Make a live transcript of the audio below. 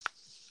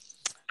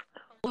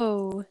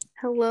Hello.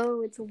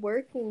 Hello, it's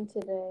working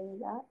today.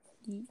 Y-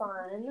 That's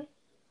fun.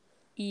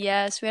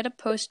 Yes, we had to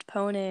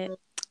postpone it.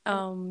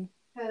 Um,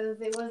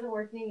 Because it wasn't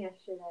working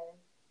yesterday.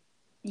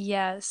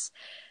 yes.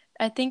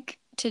 I think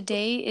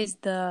today is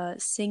the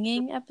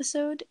singing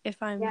episode, if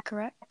Yeah, I'm I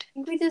correct.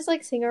 think we just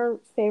like sing our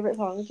favorite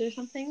songs or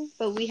something,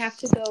 but we have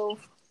to go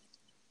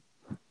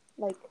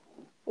like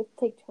let's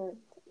take turns.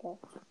 Okay.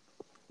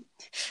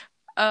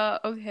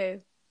 Okay.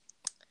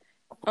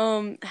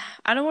 Um,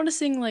 I don't want to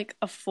sing like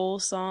a full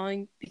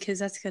song because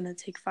that's gonna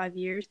take 5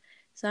 years.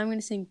 So I'm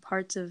gonna sing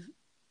parts of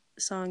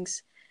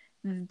songs.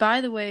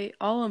 By the way,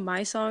 all of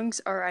my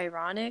songs are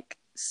ironic,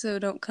 so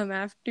don't come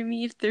after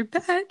me if they're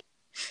bad.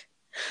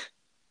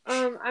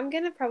 I'm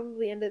gonna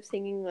probably end up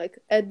singing like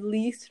at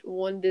least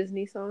one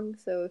Disney song,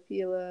 so if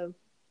you'll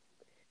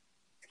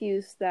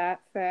excuse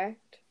that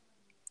fact.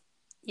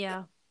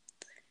 Yeah.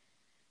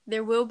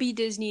 There will be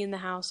Disney in the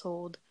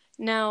household.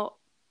 Now,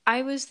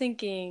 I was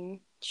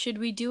thinking, should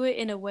we do it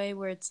in a way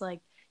where it's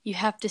like you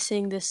have to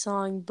sing this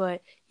song,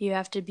 but you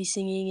have to be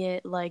singing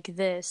it like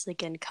this,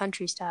 like in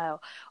country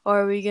style?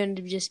 Or are we going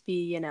to just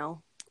be,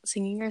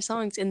 singing our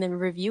songs and then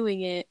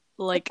reviewing it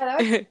like Yeah, that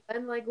would be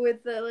fun. Like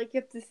with the like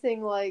you have to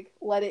sing like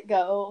 "Let It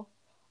Go,"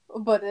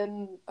 but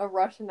in a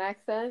Russian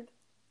accent.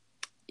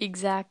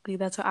 exactly?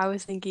 That's what I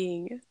was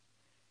thinking.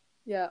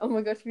 Yeah. Oh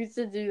my gosh, we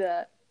should do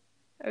that.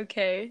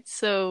 Okay,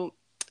 so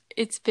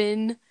it's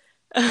been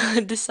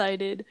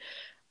decided.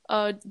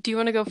 Do you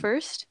want to go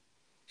first?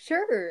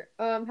 Sure.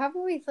 How about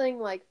we sing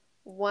like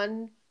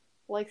one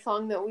like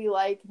song that we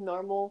like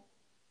normal,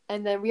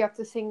 and then we have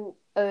to sing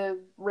a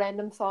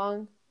random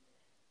song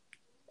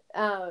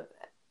uh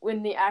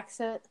in the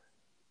accent.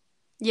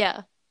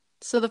 Yeah.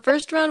 So the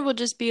first round will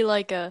just be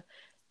like a,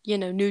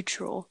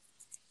 neutral.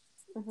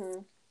 Mm-hmm.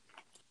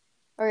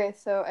 Okay,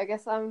 so I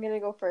guess I'm gonna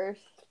go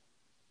first.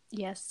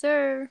 Yes,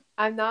 sir.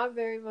 I'm not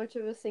very much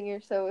of a singer,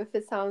 so if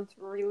it sounds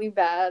really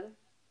bad,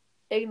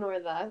 ignore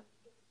that.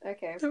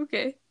 Okay.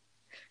 Okay.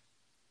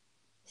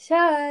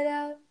 Shut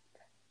up,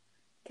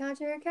 count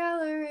your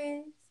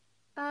calories.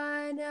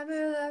 I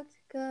never looked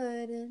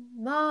good in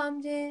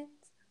mom jeans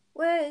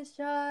with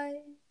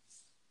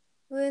stripes.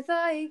 With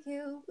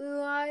IQ,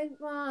 blue-eyed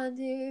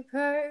blondie,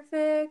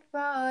 perfect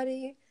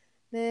body.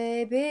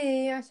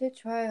 Maybe I should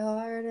try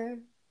harder.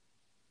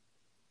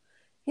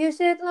 You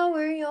should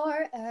lower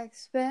your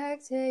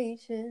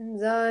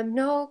expectations. I'm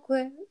no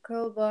quick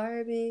girl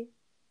Barbie.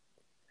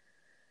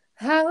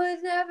 I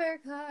was never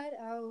cut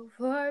out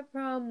for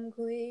prom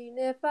queen.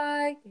 If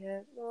I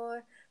get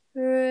more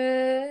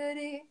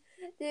pretty,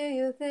 do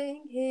you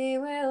think he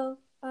will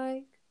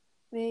like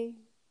me?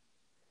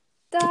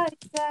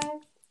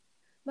 Dissect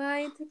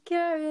my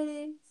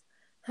insecurities.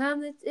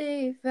 I'm the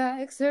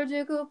defect,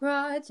 surgical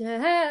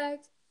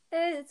project.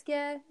 It's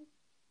getting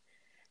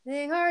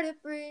hard to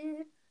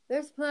breathe.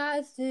 There's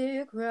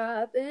plastic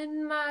wrap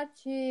in my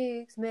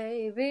cheeks.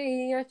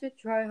 Maybe I should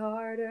try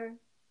harder.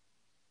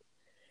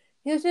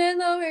 You should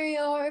lower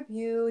your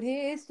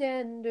beauty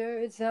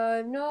standards.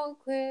 I'm no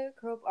quick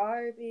girl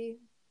Barbie.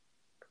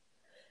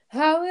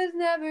 I was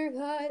never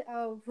cut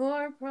out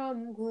for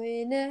prom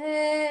queen.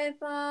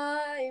 If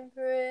I'm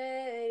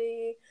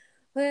pretty,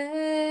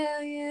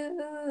 will you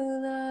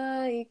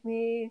like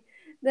me?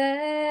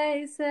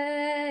 They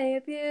say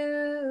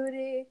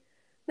beauty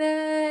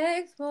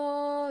makes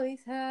boys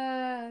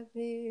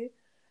happy.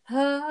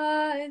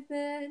 I've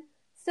been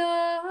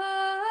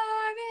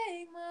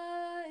starving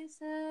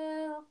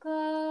myself,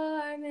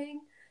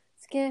 carving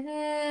skin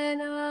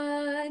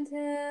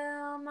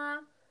until my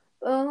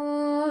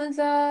bones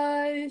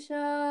are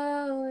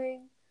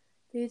showing.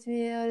 Teach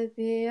me how to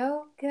be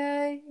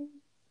okay.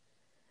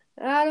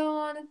 I don't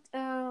want to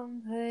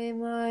downplay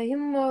my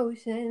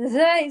emotions.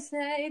 They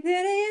say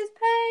beauty is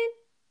pain.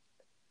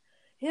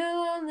 You'll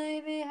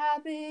only be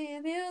happy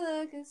if you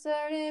look a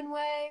certain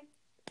way.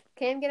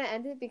 Okay, I'm gonna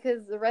end it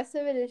because the rest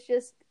of it is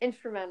just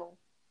instrumental.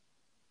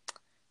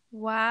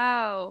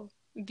 Wow.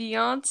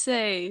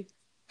 Beyonce,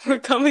 we're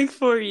coming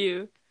for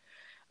you.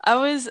 I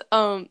was,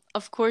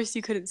 of course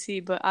you couldn't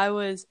see, but I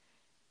was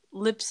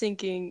lip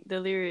syncing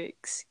the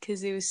lyrics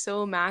because it was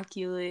so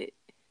immaculate.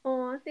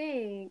 Aw,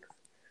 thanks.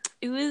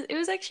 It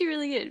was actually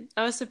really good.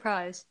 I was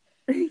surprised.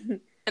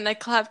 And I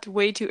clapped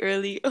way too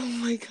early. Oh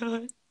my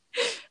God.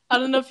 I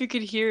don't know if you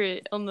could hear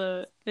it on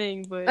the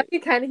thing, I but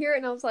could kind of hear it,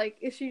 and I was like,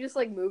 is she just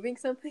like moving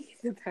something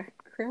in the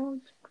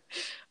background?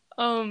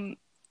 um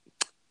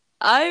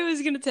I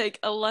was gonna take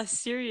a less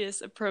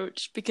serious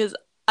approach because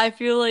I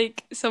feel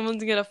like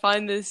someone's gonna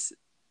find this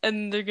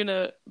and they're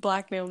gonna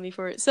blackmail me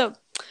for it. So,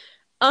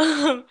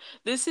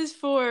 this is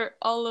for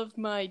all of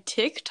my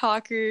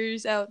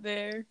TikTokers out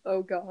there.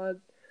 Oh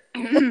God.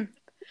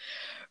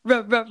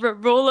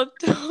 Roll up,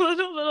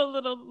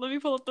 little. Let me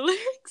pull up the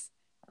lyrics.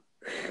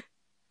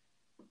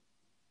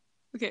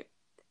 Okay.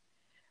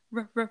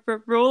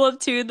 Roll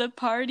up to the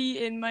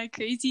party in my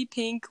crazy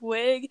pink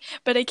wig,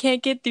 but I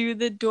can't get through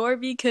the door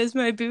because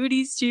my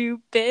booty's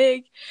too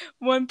big.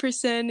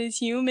 1% is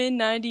human,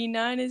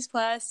 99 is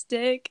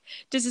plastic.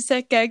 Just a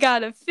sec, I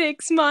gotta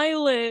fix my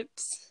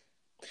lips.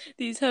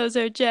 These hoes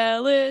are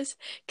jealous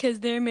because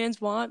their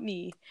mans want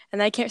me.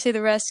 And I can't say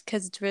the rest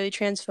because it's really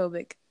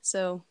transphobic.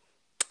 So,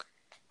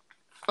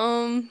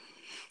 um,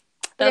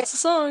 Okay, that's the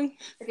song.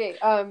 okay.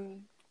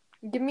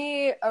 Give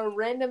me a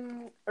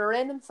random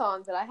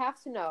song that I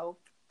have to know.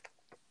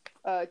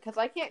 Cause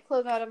I can't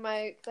close out of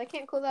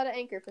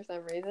Anchor for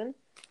some reason.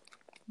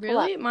 Hold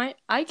on. Really?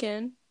 I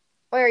can.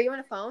 Wait, are you on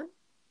a phone?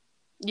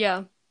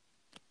 Yeah.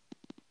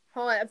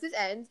 Hold on. If this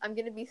ends, I'm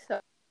gonna be so.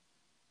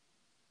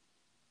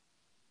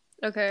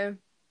 Okay.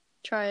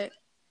 Try it.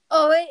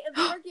 Oh wait, it's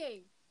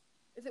working.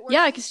 Is it working?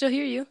 Yeah, I can still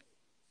hear you.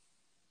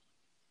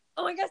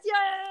 Oh my gosh,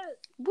 yes!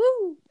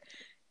 Woo!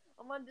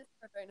 I'm on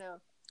Discord right now.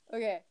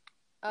 Okay.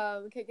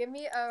 Okay, give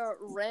me a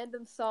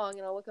random song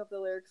and I'll look up the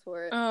lyrics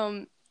for it.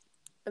 And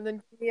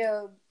then give me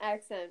a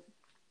accent.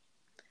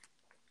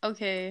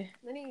 Okay.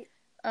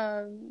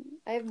 I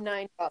have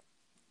 9 thoughts.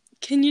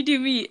 Can you do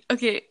me?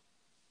 Okay.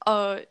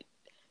 Uh,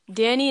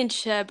 Danny and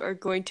Sheb are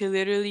going to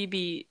literally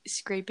be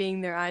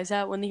scraping their eyes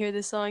out when they hear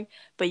this song,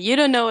 but you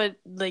don't know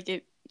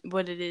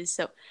what it is.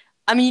 So,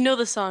 I mean, you know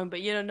the song,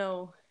 but you don't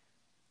know.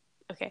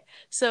 Okay.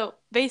 So,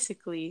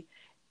 basically,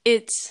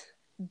 it's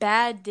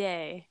Bad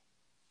Day.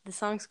 The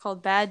song's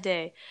called Bad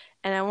Day,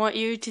 and I want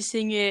you to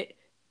sing it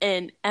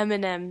in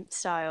Eminem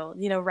style,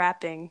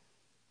 rapping.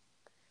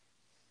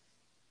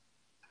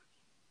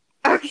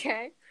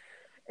 Okay.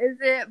 Is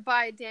it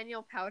by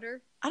Daniel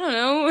Powder? I don't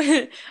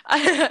know.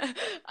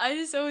 I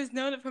just always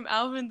known it from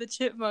Alvin the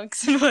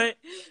Chipmunks, but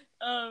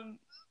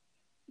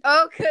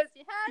Oh, cause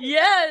you had it.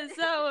 yes,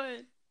 that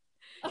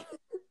one.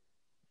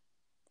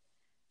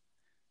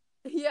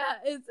 Yeah,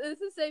 it's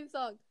the same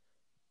song.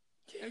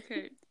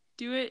 Okay,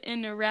 do it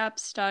in a rap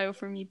style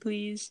for me,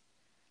 please.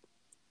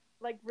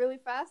 Like really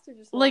fast or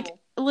just Like normal?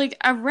 like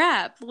a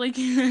rap, like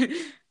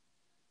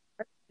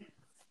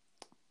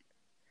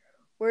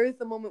Where is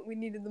the moment we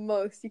needed the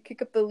most? You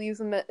kick up the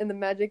leaves and the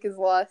magic is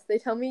lost. They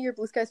tell me your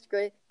blue skies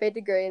fade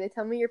to gray. They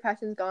tell me your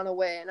passion's gone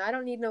away. And I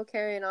don't need no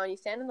carrying on. You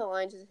stand in the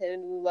line just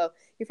hidden low.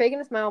 You're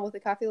faking a smile with the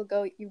coffee will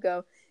go, you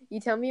go.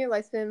 You tell me your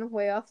life's been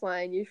way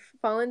offline. You've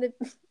fallen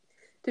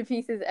to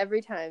pieces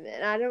every time.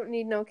 And I don't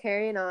need no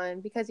carrying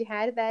on because you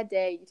had a bad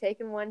day. You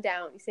taken one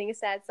down. You sing a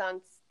sad song,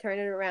 turn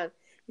it around.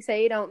 You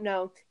say you don't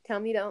know. Tell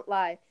me you don't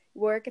lie.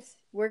 Work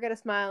at a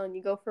smile and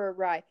you go for a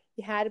ride.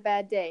 You had a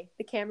bad day.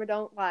 The camera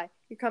don't lie.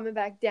 You're coming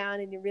back down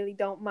and you really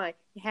don't mind.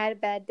 You had a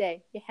bad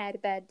day. You had a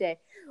bad day.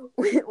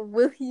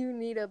 Will you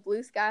need a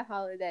blue sky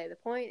holiday? The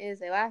point is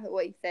they laugh at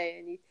what you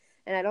say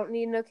and I don't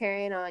need no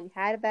carrying on. You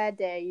had a bad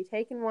day. You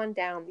taking one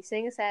down. You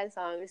sing a sad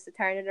song just to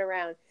turn it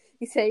around.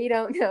 You say you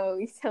don't know.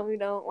 You tell me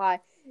don't lie.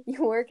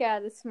 You work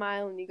out a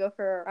smile and you go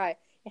for a ride.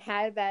 You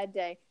had a bad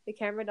day. The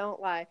camera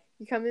don't lie.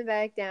 You're coming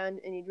back down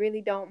and you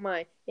really don't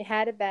mind. You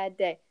had a bad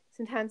day.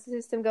 Sometimes the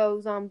system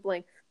goes on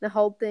blink. The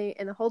whole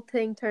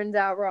thing turns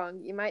out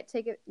wrong. You might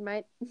take it,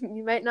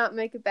 you might not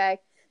make it back,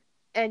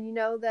 and you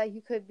know that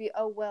you could be.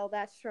 Oh well,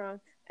 that's strong,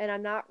 and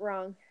I'm not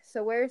wrong.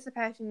 So where's the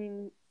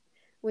passion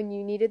when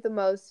you need it the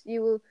most?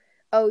 You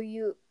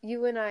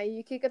and I,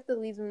 you kick up the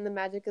leaves when the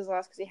magic is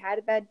lost because you had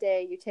a bad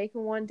day. You're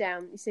taking one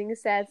down. You sing a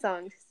sad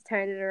song just to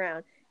turn it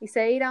around. You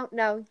say you don't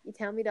know. You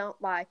tell me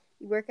don't lie.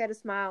 You work out a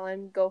smile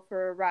and go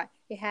for a ride.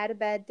 You had a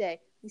bad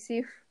day. You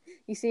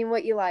seen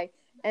what you like.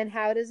 And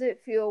how does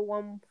it feel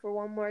for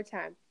one more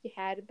time? You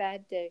had a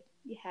bad day.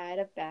 You had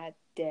a bad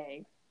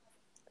day.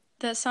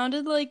 that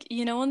sounded like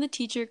when the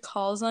teacher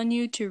calls on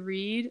you to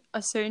read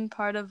a certain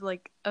part of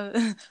like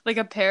a like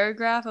a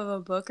paragraph of a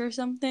book or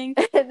something,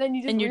 And then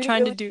you just and you're read it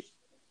trying to really do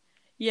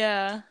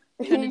yeah,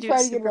 trying to you do it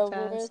try to get it super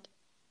over with. fast.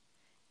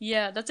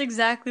 Yeah, that's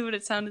exactly what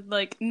it sounded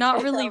like.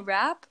 Not really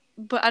rap,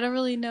 but I don't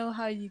really know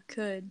how you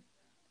could.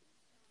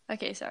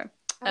 Okay, sorry.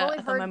 I've only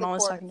I thought my heard the mom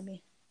was chorus. talking to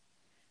me.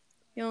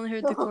 You only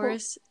heard the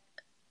chorus?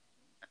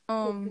 You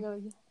know,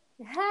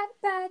 you had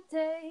a bad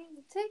day.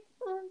 Take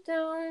one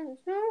down.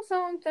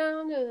 Song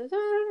down.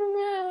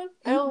 I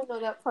only know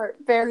that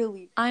part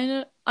barely.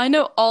 I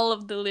know all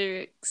of the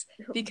lyrics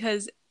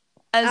because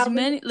as Alvin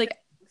many like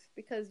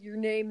because your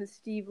name is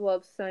Steve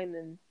Loves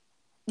Simon.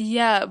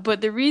 yeah,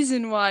 but the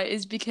reason why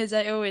is because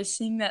I always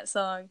sing that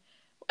song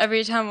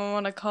every time I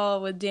want to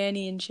call with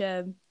Danny and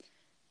Sheb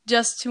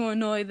just to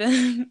annoy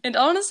them. And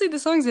honestly, the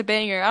song's a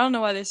banger. I don't know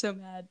why they're so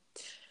mad.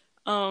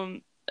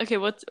 Okay,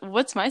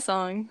 what's my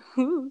song?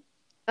 Woo.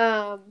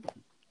 Um.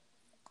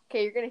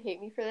 Okay, you're gonna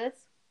hate me for this.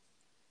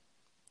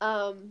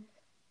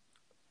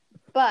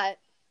 But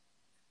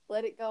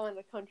let it go in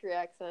a country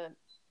accent.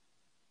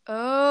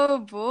 Oh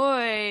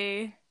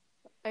boy.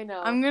 I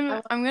know. I'm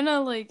gonna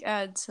like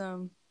add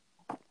some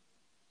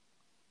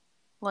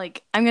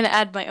like I'm gonna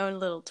add my own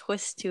little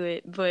twist to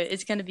it, but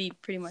it's gonna be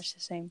pretty much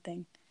the same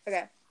thing.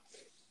 Okay.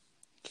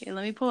 Okay,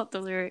 let me pull up the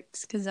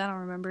lyrics because I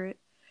don't remember it.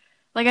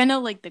 Like I know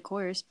like the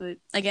chorus, but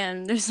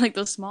again, there's like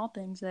those small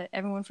things that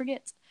everyone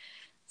forgets.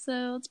 So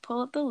let's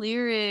pull up the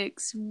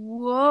lyrics.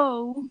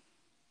 Whoa.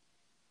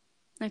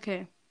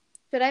 Okay.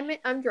 Should I make?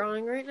 I'm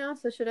drawing right now,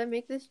 so should I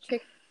make this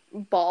chick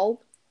bald?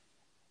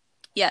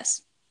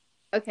 Yes.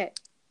 Okay.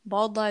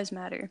 Bald lives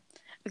matter.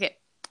 Okay.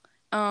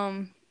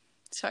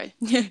 Sorry.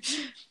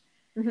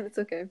 It's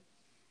okay.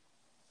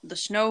 The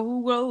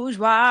snow glows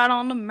white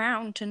on the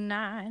mountain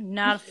tonight,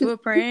 not a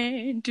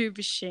footprint to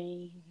be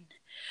seen.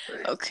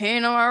 A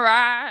kingdom of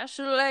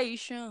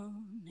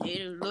isolation,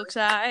 it looks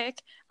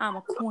like I'm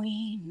a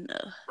queen.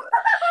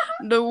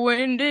 The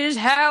wind is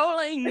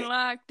howling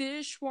like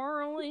this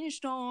swirling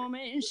storm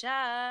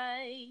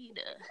inside.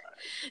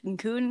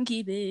 Couldn't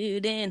keep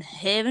it in,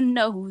 heaven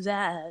knows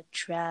I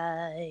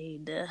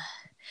tried.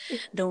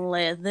 Don't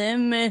let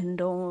them in,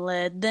 don't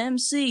let them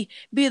see.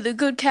 Be the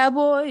good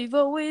cowboy you've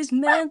always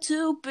meant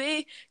to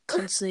be.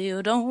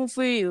 Conceal, don't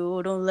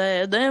feel, don't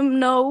let them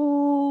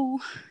know.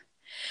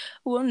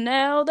 Well,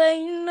 now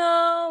they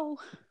know.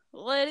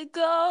 Let it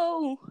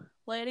go,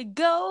 let it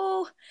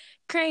go.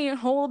 Can't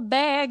hold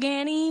back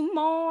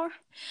anymore.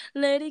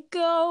 Let it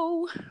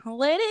go,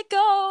 let it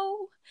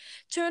go.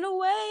 Turn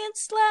away and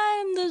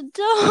slam the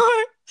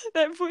door.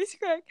 That voice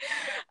crack.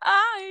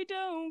 I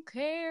don't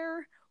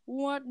care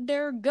what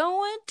they're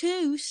going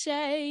to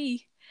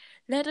say.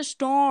 Let the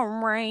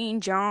storm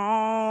rage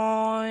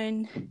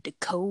on. The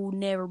cold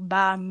never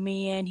bothered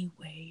me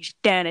anyways.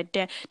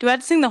 Da-da-da. Do I have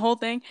to sing the whole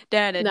thing?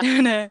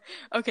 Da-da-da-da.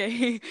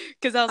 Okay,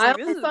 because I was like,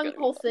 this only is sung good. the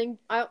whole thing.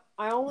 I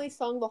only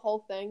sung the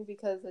whole thing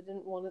because I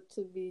didn't want it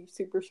to be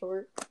super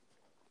short.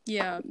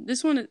 Yeah, this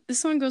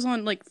song goes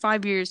on like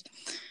 5 years.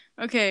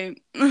 Okay.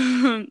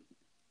 So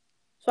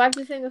I have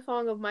to sing a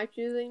song of my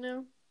choosing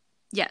now?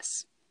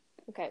 Yes.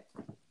 Okay.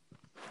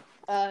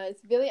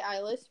 It's Billie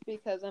Eilish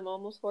because I'm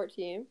almost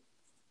 14.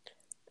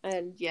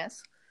 And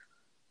yes.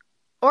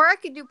 Or I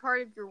could do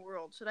Part of Your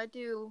World. Should I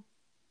do...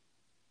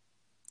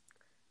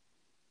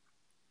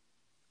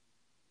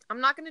 I'm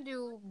not going to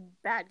do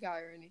Bad Guy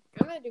or anything.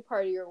 I'm going to do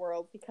Part of Your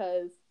World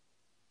because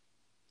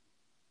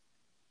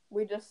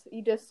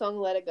you just sung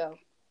Let It Go.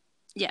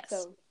 Yes.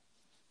 So,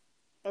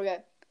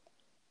 okay.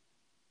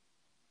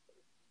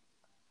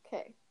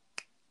 Okay.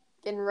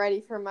 Getting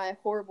ready for my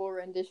horrible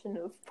rendition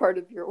of Part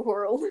of Your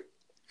World.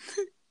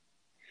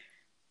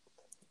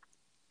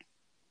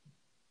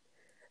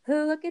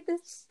 Look at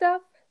this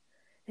stuff.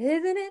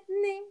 Isn't it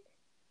neat?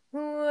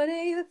 What do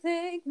you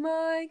think?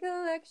 My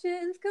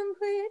collection's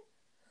complete.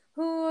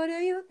 What do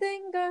you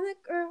think? I'm the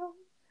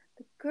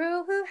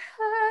girl who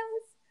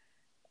has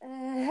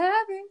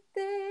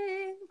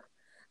everything.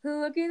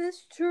 Look at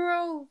this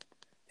trove,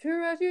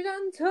 treasures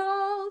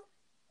untold.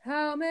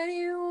 How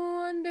many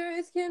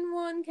wonders can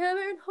one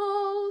cavern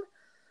hold?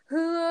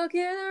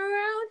 Looking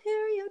around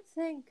here, you'd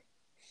think,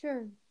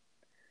 sure,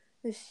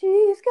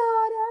 she's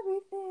got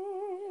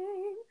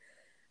everything.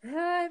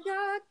 I've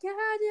got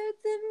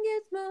gadgets and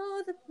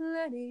gizmos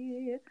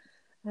aplenty.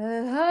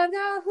 I've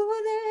got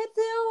who's it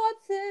and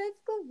what's it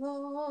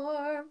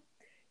galore.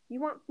 You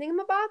want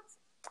thingamabobs?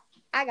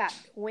 I got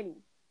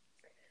 20.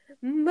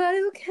 But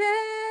who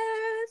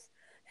cares?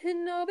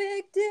 No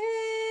big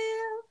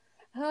deal.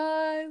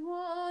 I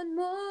want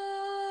more.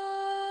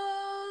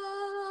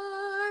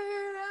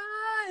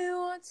 I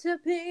want to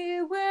be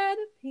where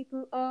the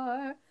people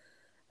are.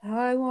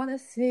 I wanna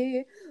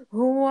see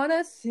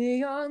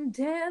them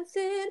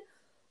dancing,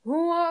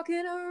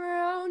 walking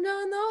around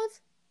on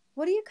those,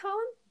 what do you call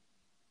them?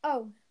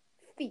 Oh,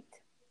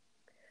 feet.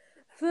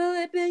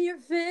 Flipping your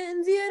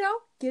fins, you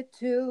don't get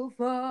too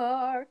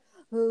far.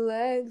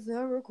 Legs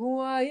are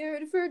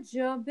required for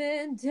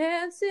jumping,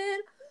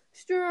 dancing,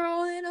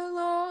 strolling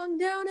along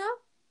down a,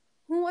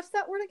 what's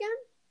that word again?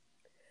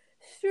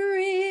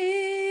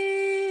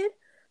 Street.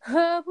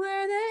 Up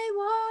where they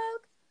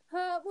walk,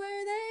 up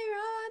where they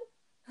run,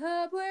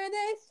 up where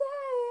they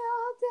stay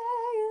all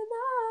day in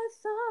the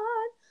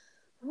sun,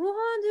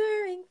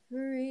 wandering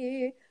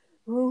free.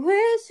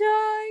 Wish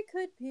I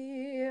could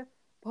be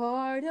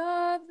part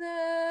of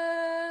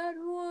that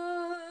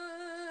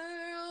world.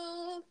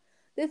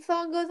 This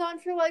song goes on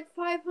for like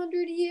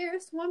 500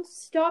 years, so I'm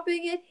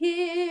stopping it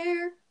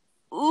here.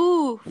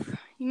 Ooh,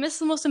 you missed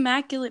the most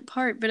immaculate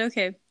part, but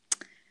okay.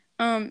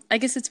 I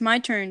guess it's my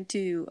turn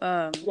to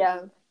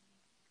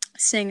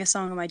sing a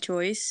song of my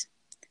choice.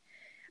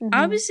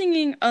 I'll be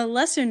singing a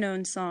lesser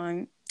known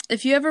song.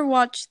 If you ever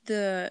watched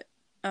the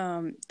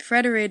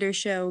Frederator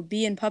show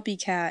Bee and Puppy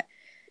Cat,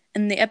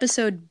 in the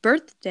episode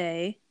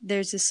Birthday,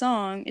 there's a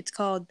song. It's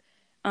called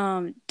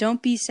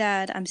Don't Be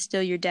Sad, I'm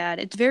Still Your Dad.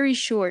 It's very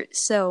short,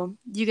 so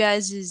you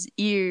guys'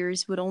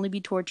 ears would only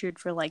be tortured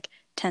for like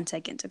 10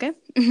 seconds, okay?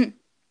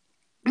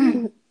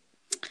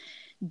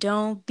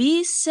 Don't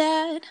be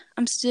sad,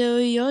 I'm still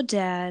your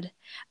dad.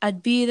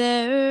 I'd be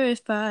there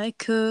if I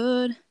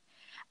could.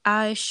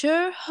 I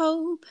sure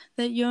hope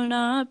that you're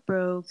not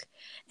broke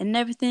and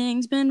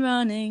everything's been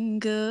running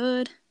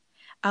good.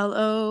 I'll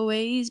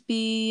always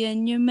be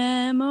in your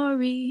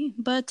memory,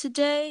 but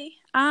today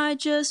I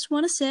just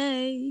want to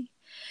say,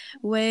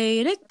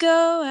 way to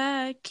go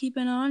at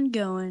keeping on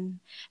going.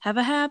 Have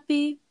a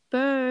happy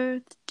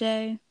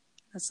birthday.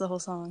 That's the whole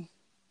song.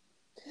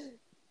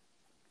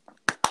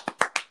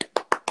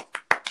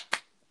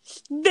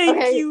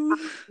 Thank you.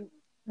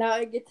 Now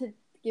I get to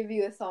give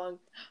you a song.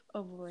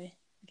 Oh boy.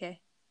 Okay.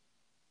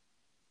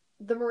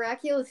 The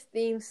Miraculous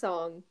theme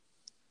song.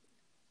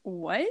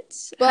 What?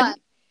 But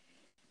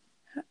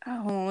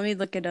Oh, hold on, let me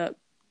look it up.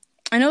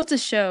 I know it's a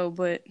show,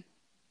 but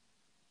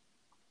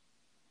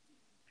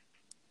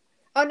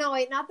Oh no,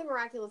 wait, not the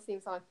Miraculous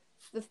theme song.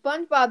 The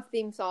SpongeBob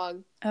theme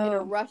song in a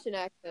oh, Russian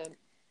accent.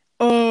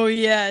 oh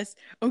yes.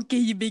 Okay,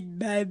 you big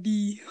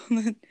baby.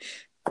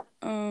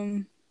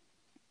 um,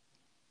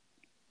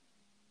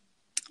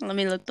 let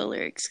me look the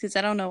lyrics because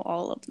I don't know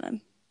all of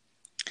them.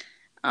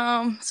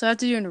 So I have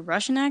to do in a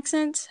Russian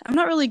accent. I'm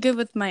not really good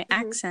with my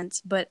Mm-hmm.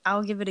 accents, but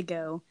I'll give it a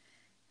go.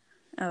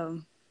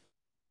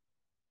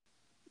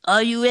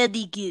 Are you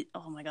ready, kid?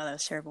 Oh my god, that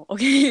was terrible.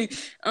 Okay.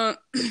 Um,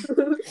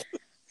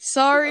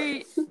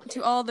 sorry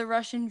to all the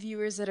Russian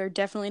viewers that are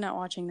definitely not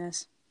watching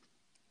this.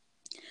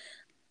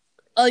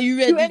 Are you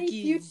To ready, any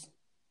kid?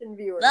 future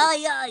viewers.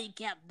 Aye, aye,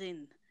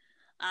 Captain.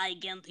 I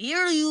can't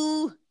hear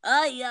you.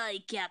 Aye, aye,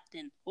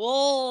 Captain.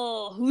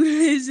 Oh, who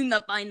lives in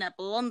the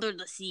pineapple under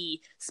the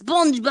sea?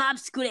 SpongeBob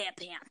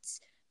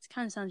SquarePants. This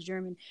kind of sounds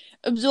German.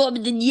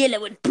 Absorbed in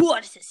yellow and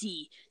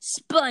porpoisey.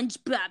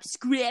 SpongeBob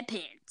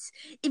SquarePants.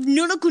 If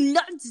nautical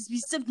nonsense be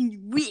something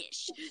you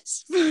wish.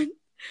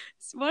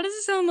 Why does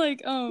it sound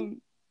like,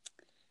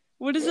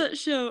 what is that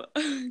show?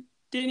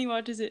 Danny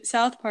watches it.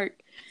 South Park.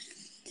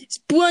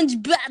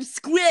 SpongeBob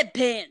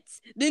SquarePants.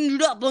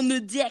 Then up on the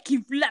deck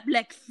and flap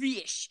like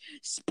fish.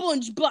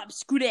 SpongeBob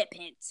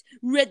SquarePants.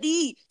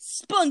 Ready?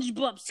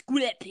 SpongeBob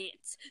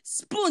SquarePants.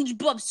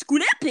 SpongeBob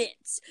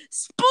SquarePants.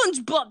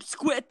 SpongeBob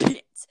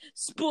SquarePants.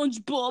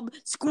 SpongeBob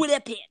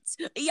SquarePants.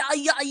 Yeah,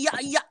 yeah, yeah,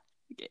 yeah.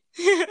 Okay.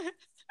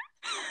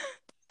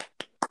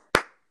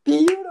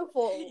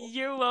 Beautiful.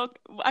 You're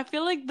welcome. I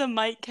feel like the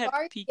mic kept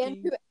Sorry again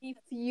peaking. to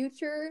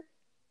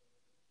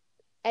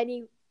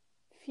any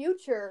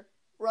future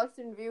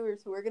Russian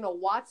viewers who are gonna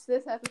watch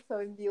this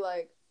episode and be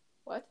like,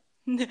 "What?"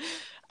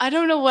 I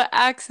don't know what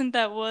accent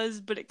that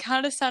was, but it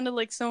kind of sounded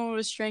like someone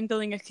was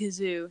strangling a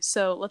kazoo.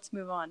 So let's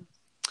move on.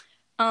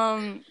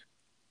 I'm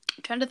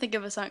trying to think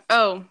of a song.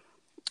 Oh,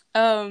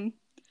 um,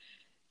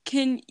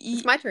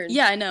 It's my turn.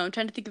 yeah, I know. I'm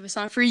trying to think of a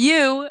song for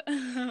you.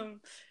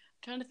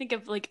 Trying to think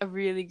of like a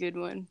really good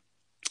one.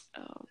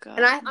 Oh And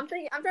God. I'm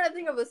trying to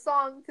think of a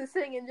song to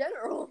sing in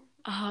general.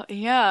 Oh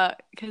yeah,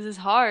 because it's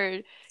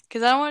hard.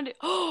 Because I don't want to.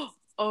 Oh,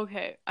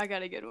 okay. I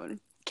got a good one.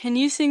 Can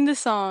you sing the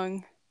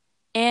song?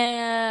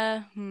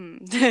 Can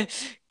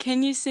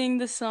you sing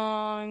the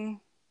song?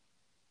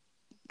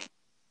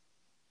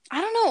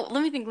 I don't know.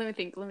 Let me think. Let me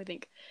think. Let me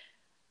think.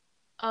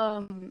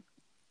 Um.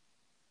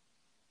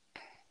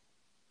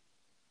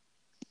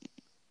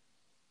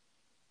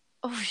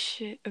 Oh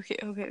shit. Okay.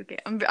 Okay. Okay.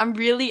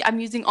 I'm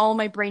using all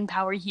my brain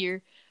power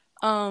here.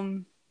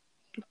 Um.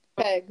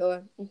 Okay, go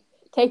on.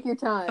 Take your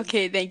time.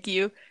 Okay. Thank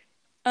you.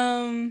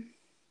 Um.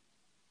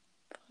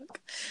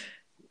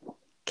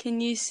 Can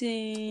you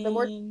The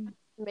more sing?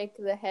 you make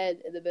the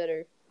head, the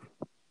better.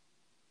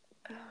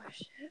 Oh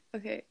shit.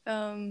 Okay.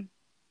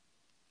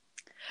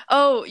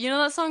 Oh, you know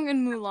that song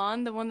in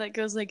Mulan, the one that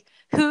goes like,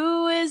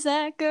 "Who is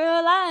that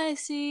girl I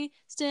see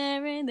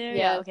staring there?"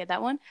 Yeah. Yes. Okay,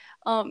 that one.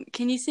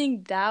 Can you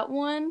sing that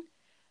one,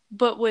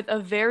 but with a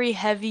very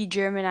heavy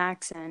German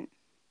accent?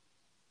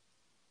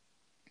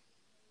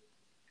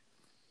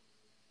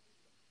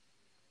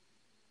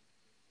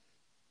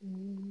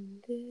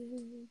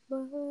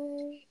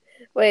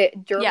 Wait,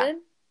 Yeah.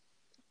 German?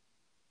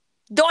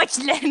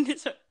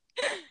 Deutschland.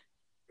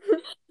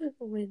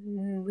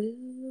 When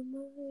will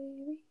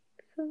my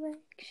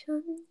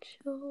reflection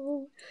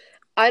show?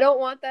 I don't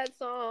want that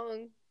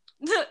song.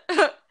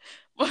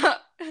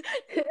 What?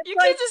 It's You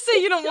like can't just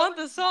say you don't want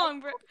showing the song,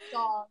 bro.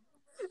 song.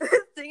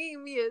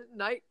 Singing me a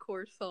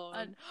Nightcore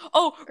song.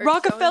 Oh, Or showing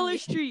Rockefeller me.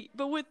 Street,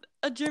 but with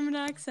a German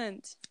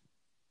accent.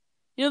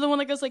 You know the one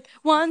that goes like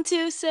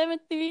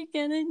 1273,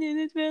 gonna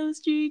Rockefeller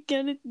Street,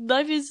 gonna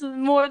life is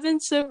more than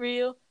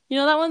surreal. You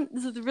know that one?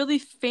 This is the really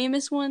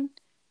famous one.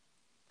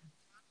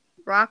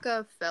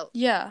 Rockefeller.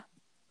 Yeah.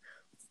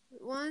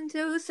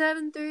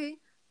 1273.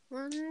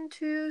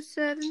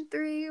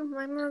 1273.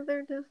 My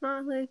mother does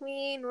not like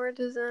me, nor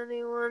does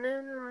anyone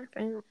in my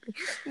family.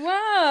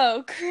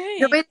 Wow,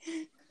 You great.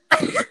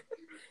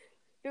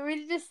 want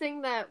me to just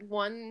sing that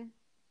one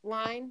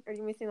line, or do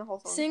you want me to sing the whole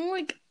song?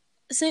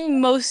 Sing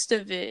most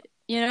of it.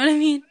 You know what I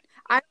mean?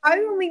 I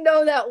only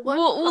know that one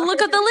Well, part.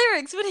 look at the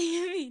lyrics. What do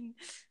you mean?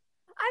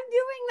 I'm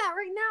doing that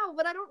right now,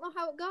 but I don't know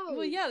how it goes.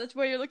 Well, yeah, that's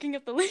why you're looking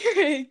at the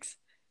lyrics.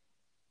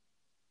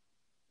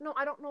 No,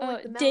 I don't know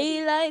like the melody.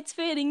 Daylight's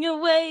fading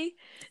away.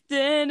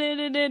 Da da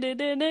da da da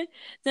da da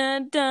da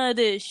da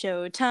da.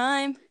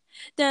 Showtime.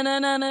 Da da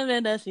da da da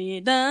da da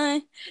da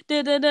da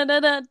da da da da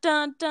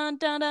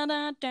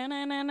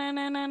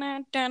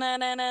da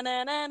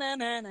da da da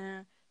da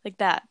da. Like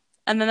that,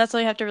 and then that's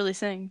all you have to really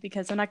sing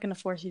because I'm not gonna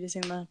force you to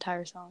sing the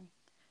entire song.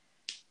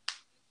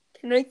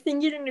 Can I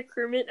sing it in a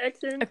Kermit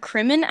accent? A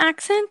Crimin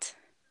accent?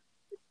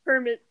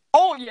 Kermit.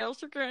 Oh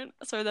yes, you can.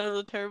 Sorry, that was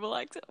a terrible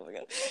accent. Oh my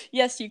god.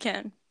 Yes, you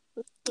can.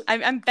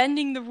 I'm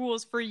bending the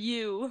rules for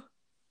you.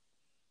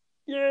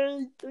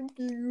 Yay, thank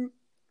you.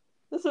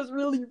 This is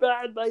really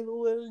bad, by the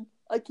way.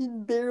 I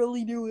can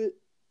barely do it.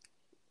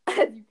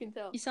 As you can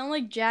tell. You sound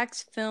like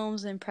Jack's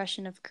Films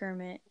impression of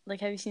Kermit.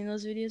 Like, have you seen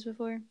those videos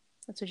before?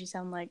 That's what you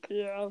sound like.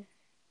 Yeah.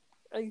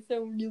 I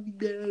sound really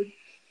bad.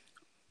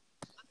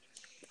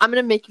 I'm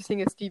gonna make you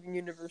sing a Steven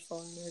Universe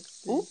song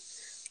next. Ooh.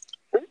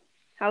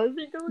 How is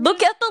it going?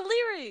 Look at the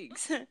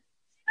lyrics. I'm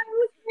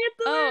looking at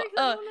the lyrics. I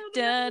Da don't know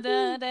da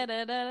da da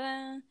da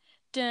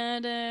da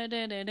da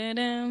da da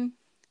da.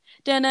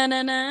 Da na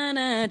na na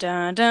na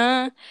da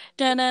da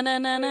da na na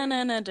na na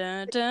na na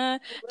da da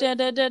da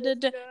da da da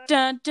da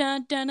da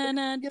da na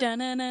na da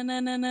na na na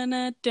na na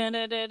na da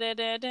da da da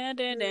da da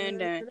da da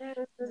da.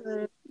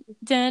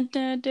 Da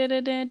da da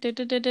da da da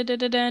da da da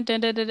da da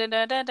da da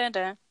da da da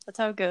da. That's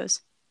how it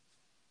goes.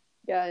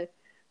 Yeah.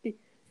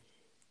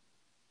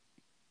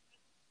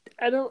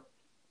 I don't.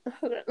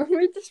 Let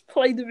me just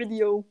play the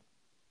video.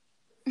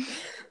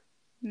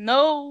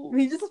 No. Let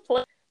me just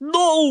play.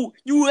 No,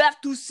 you have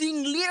to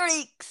sing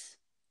lyrics.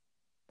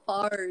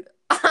 Hard.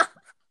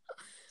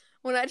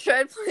 When I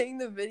tried playing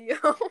the video.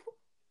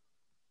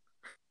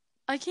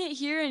 I can't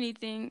hear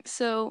anything,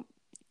 so.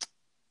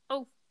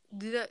 Oh,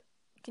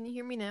 can you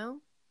hear me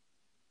now?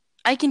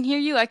 I can hear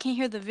you. I can't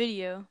hear the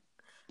video.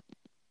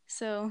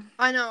 So.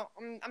 I know.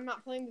 I'm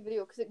not playing the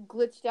video because it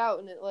glitched out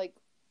and it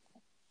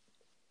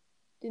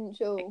didn't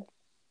show.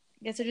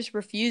 I guess it just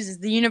refuses.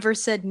 The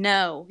universe said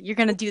no. You're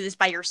gonna do this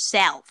by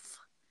yourself.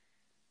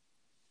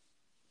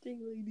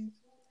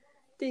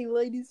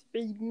 Daylight is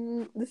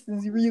fading. This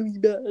is really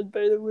bad,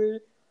 by the way.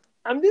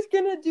 I'm just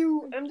gonna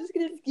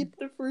skip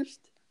the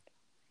first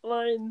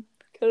line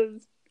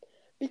because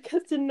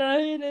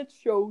tonight it's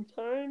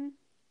showtime.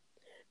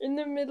 In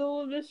the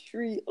middle of the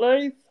street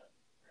life,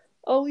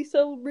 all we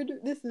celebrate.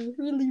 This is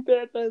really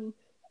bad.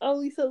 All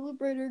we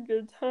celebrate are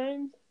good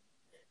times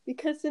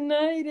because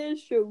tonight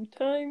is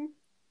showtime.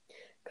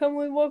 Come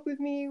and walk with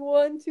me,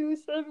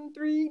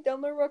 1273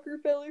 down the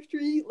Rockefeller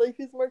Street. Life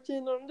is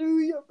marching on to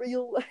your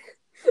real life.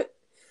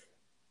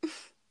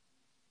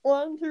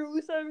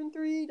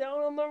 1273 down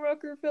on the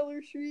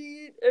Rockefeller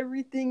Street.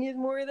 Everything is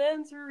more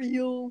than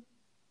surreal.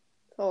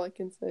 That's all I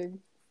can say.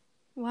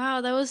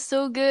 Wow, that was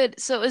so good.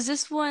 So is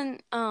this one?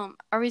 Are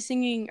we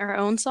singing our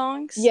own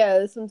songs? Yeah,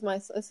 this is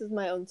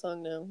my own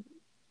song now.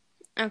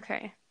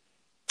 Okay.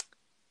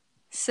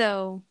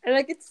 So. And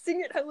I get to sing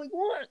it how I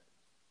want.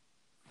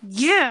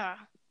 Yeah,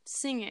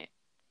 sing it.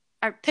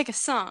 Or pick a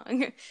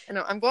song. I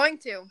know, I'm going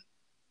to.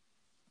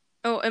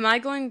 Oh, am I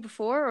going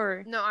before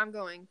or? No, I'm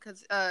going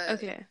because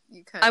Okay.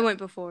 you kind of. I went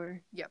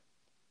before. Yep.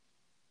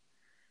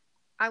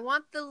 I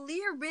want the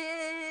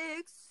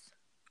lyrics.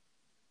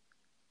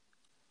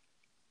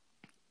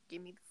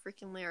 Give me the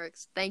freaking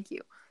lyrics. Thank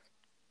you.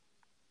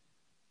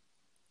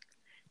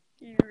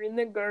 You're in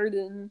the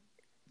garden.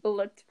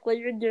 Let's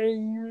play a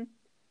game.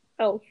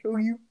 I'll show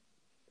you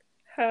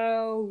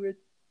how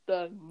it's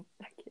done.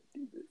 I can't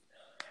do this.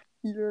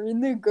 You're in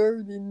the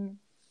garden.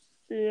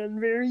 Stand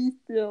very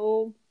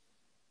still.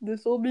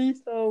 This'll be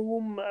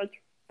so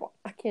much fun.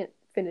 I can't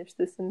finish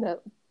this in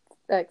that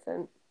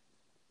accent.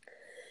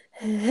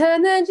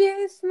 And then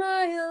you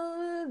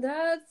smile.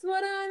 That's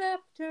what I'm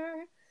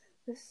after.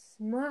 The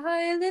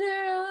smile in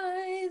her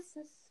eyes,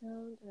 the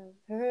sound of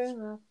her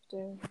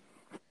laughter.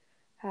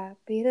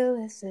 Happy to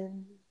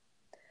listen,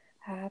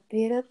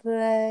 happy to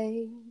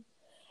play,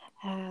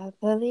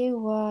 happily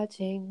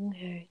watching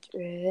her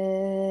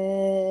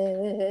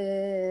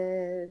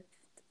drift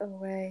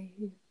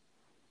away.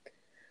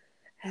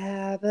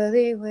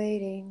 Happily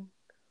waiting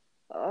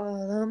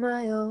all on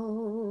my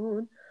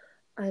own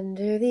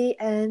under the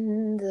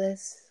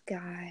endless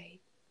sky.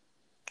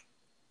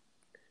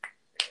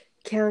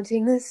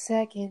 Counting the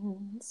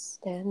seconds,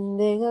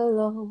 standing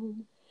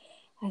alone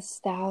as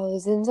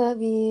thousands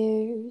of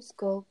years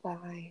go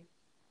by.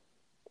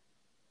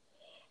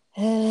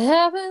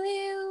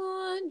 Happily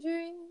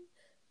wondering,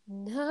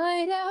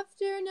 night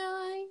after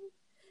night,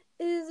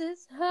 is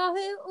this how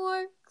it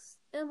works?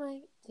 Am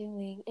I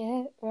doing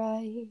it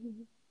right?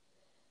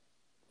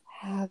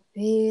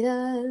 Happy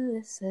to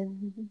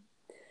listen,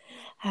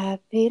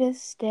 happy to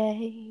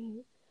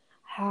stay,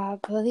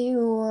 happily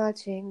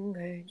watching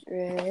her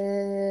drift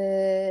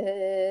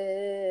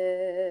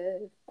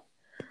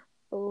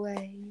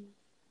away.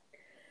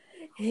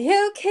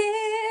 You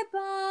keep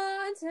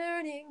on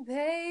turning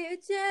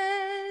pages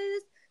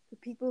for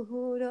people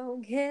who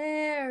don't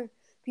care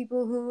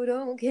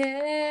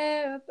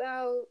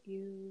about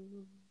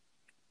you.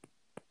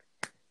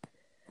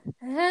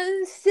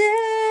 And still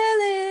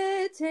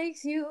it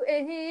takes you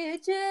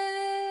ages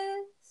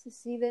to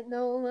see that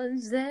no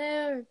one's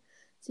there.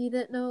 See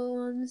that no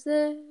one's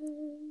there.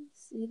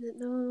 See that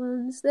no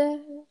one's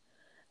there.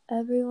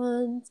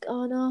 Everyone's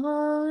gone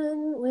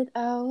on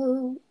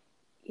without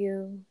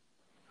you.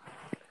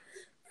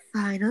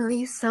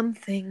 Finally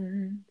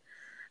something.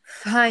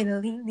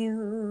 Finally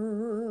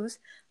news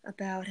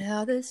about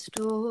how the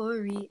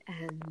story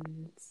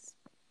ends.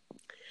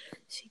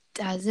 She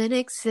doesn't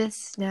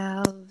exist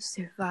now,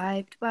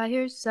 survived by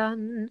her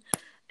son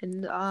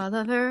and all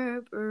of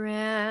her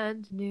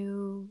brand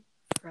new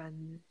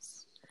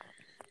friends.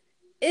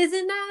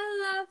 Isn't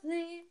that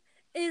lovely?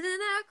 Isn't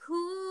that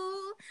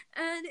cool?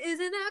 And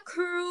isn't that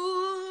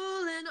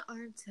cruel? And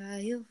aren't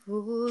I a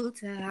fool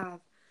to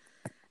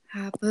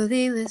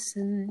Happily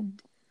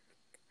listened,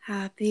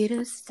 happy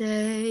to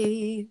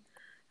stay,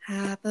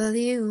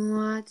 happily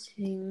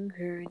watching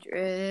her drift,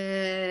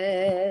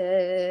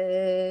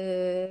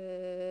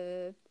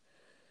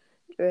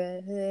 drift,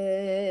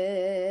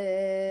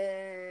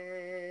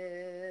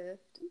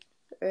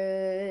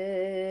 drift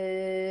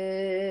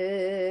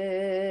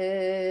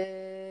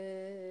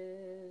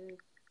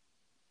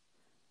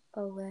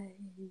away.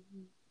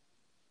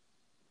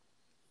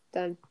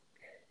 Done.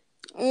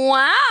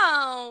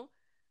 Wow.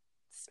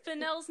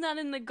 Spinell's not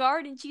in the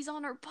garden. She's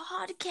on her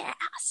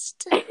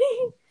podcast.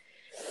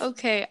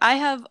 Okay, I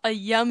have a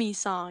yummy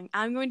song.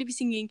 I'm going to be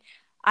singing.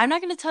 I'm not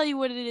going to tell you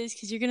what it is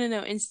because you're going to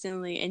know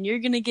instantly and you're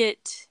going to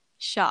get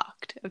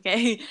shocked,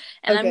 okay?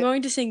 And I'm Okay.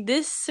 going to sing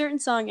this certain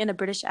song in a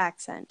British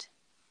accent.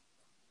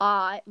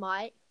 I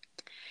might.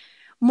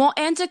 My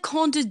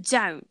anaconda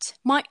don't.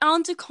 My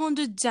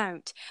anaconda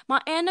don't.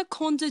 My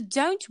anaconda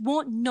don't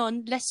want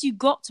none less you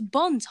got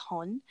buns,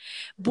 hon.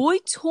 Boy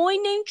toy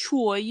named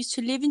Troy used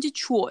to live in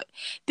Detroit.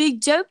 Big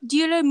dope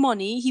dealer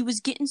money, he was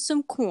getting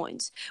some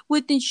coins.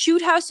 Within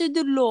shoot house of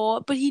the law,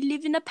 but he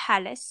lived in a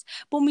palace.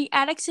 But me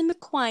Alex and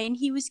McQueen,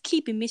 he was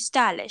keeping me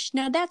stylish.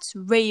 Now that's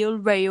real,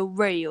 real,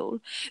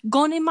 real.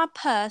 Gone in my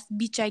purse,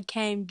 bitch I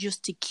came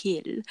just to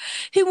kill.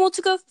 Who wants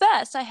to go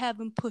first? I have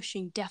been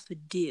pushing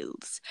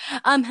daffodils.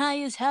 I'm high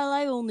as hell,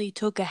 I only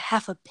took a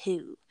half a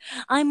pill.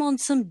 I'm on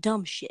some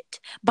dumb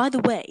shit. By the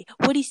way,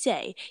 what'd he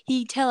say?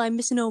 He tell I'm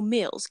missing no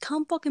meals.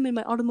 Come fuck him in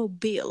my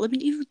automobile. Let me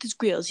eat with his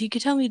grills. He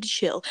could tell me to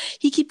chill.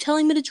 He keep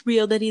telling me it's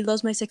real, that he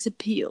loves my sex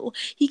appeal.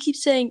 He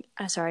keeps saying,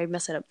 sorry, I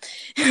messed it up.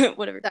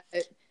 Whatever.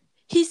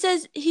 He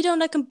says he don't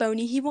like him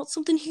bony, he wants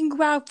something he can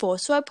grab for.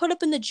 So I put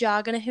up in the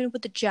jog and I hit him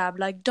with the jab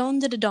like don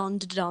da da don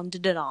da don da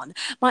da don.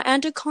 My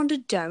anaconda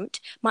don't,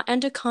 my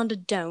anaconda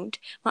don't,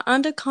 my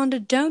anaconda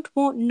don't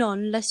want none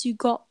unless you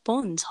got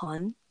buns,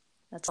 hon.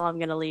 That's all I'm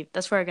gonna leave.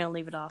 That's where I'm gonna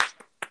leave it off.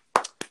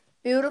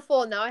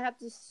 Beautiful. Now I have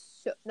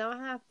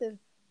to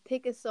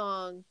pick a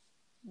song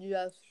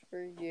just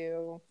for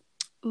you.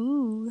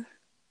 Ooh.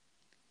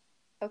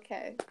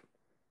 Okay.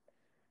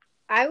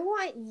 I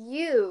want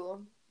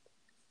you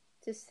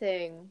to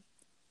sing.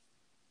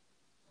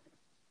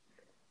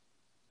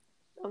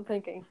 I'm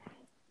thinking.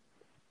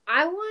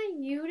 I want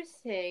you to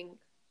sing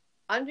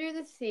Under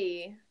the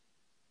Sea,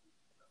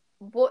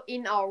 but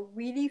in a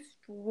really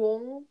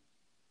strong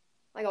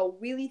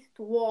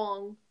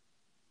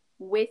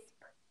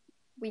wisp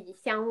where you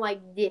sound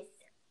like this.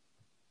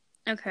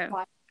 Okay.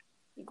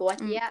 You got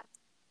that?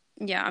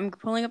 Yeah, I'm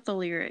pulling up the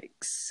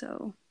lyrics,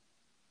 so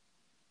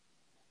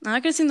I'm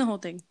not gonna sing the whole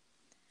thing.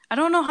 I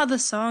don't know how the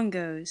song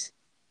goes.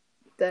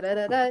 Well,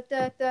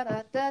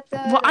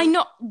 I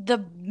know the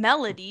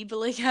melody, but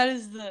like, how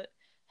does he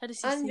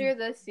Under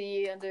the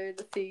sea, under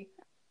the sea,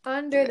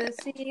 under the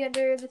sea,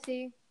 under the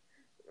sea.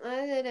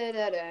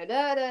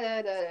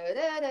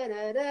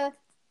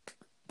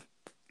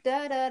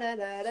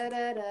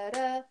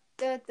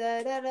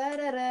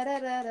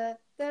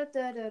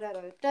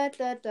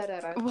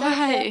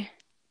 Why?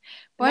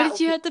 Why did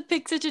you have to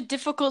pick such a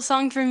difficult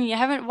song for me? I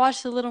haven't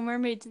watched The Little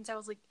Mermaid since I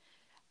was like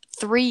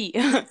 3.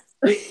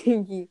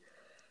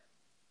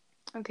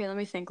 Okay, let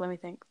me think.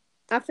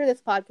 After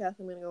this podcast,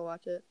 I'm gonna go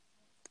watch it.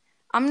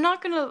 I'm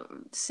not gonna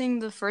sing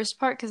the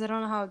first part because I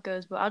don't know how it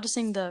goes, but I'll just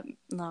sing the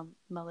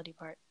melody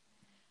part.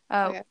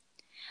 Okay.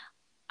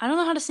 I don't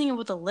know how to sing it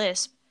with a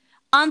lisp.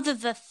 Under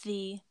the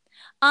sea,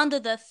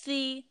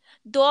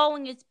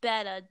 darling is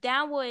better,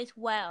 downward is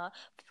wetter.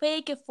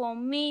 Take it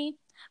from me.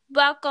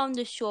 Back on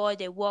the shore,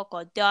 they walk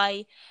or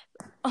die.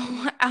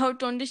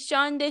 Out on the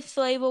sun, they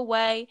slave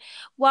away.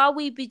 While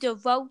we be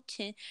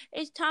devoting,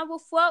 it's time for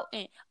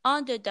floating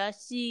under the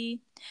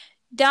sea.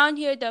 Down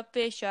here, the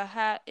fish is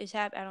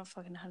happy. I don't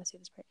fucking know how to say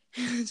this part.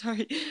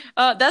 Sorry.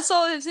 That's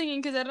all I'm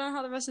singing because I don't know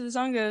how the rest of the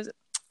song goes.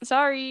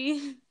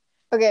 Sorry.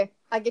 Okay,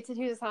 I get to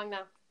choose a song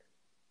now.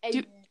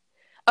 Hey.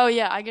 Oh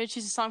yeah, I gotta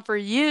choose a song for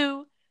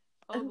you.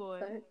 Oh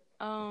boy.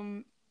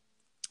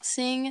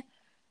 Sing.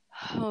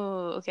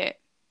 Oh, okay.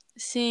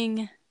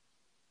 Sing.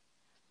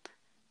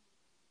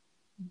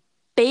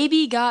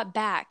 Baby Got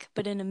Back,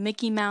 but in a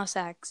Mickey Mouse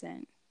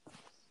accent.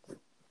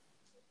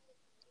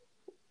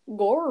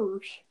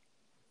 Gosh.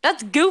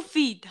 That's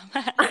Goofy,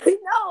 dumbass. I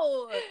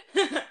know.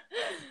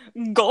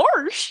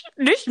 Gosh,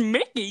 this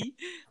Mickey.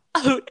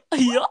 Oh,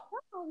 yeah.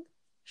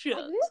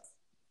 Shut.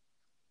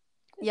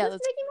 Yeah,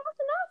 that's Mickey Mouse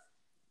enough.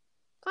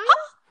 Kind of.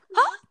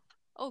 Huh?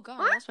 Oh god,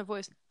 I lost my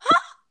voice. Huh?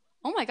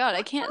 Oh my god,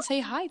 I can't say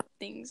hi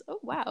things. Oh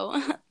wow.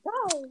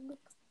 Dog.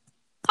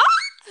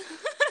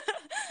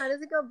 How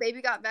does it go?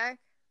 Baby Got Back?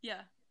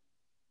 Yeah.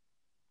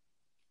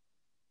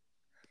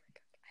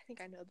 I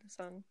think I know the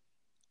song.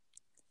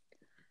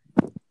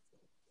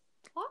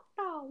 Hot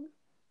dog.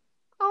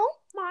 Oh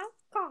my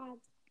god.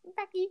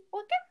 Becky,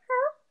 look at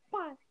her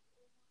butt.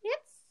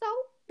 It's so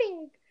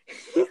big.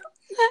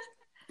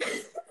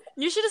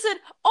 You should have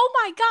said, oh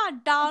my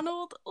god,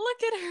 Donald,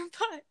 look at her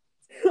butt.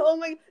 Oh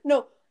my,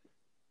 no.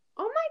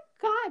 Oh my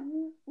god,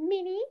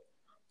 Minnie,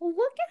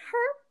 look at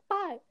her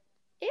butt.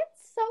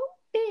 It's so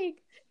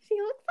big. She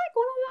looks like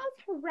one of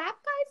those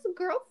rap guys'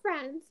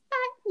 girlfriends.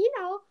 But,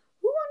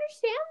 who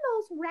understand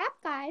those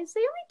rap guys? They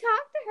only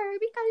talk to her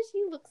because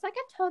she looks like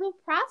a total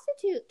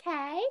prostitute,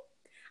 Kay.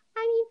 I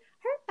mean,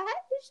 her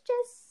butt is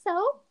just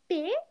so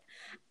big.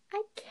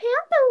 I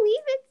can't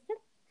believe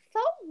it's so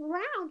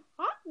round.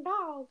 Hot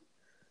dog.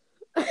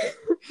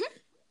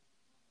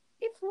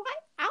 It's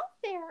right out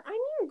there. I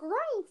mean,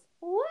 gross.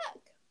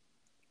 Look.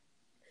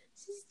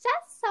 She's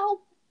just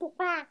so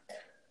black.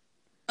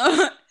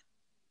 I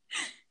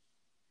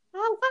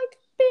like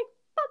big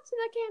butts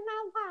and I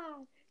cannot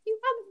lie. You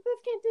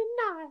others can't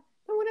deny.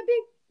 But when a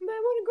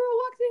girl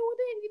walks in with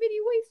an itty bitty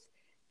waist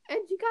and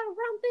she got a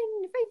round thing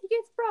in your face, you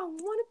get sprung.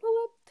 You want to pull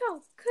up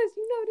tough because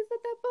you notice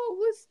that boat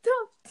was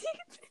tough.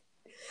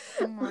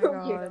 Oh my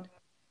god.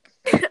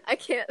 I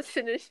can't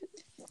finish.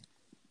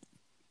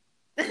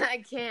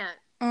 I can't.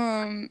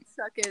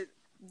 Suck it,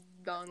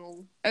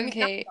 Donald.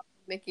 Okay.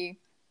 Mickey.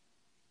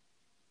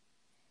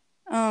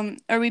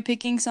 Are we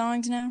picking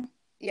songs now?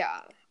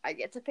 Yeah, I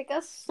get to pick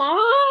a song.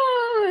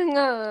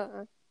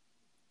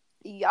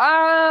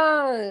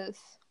 Yes.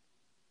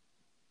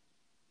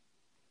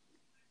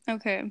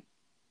 Okay.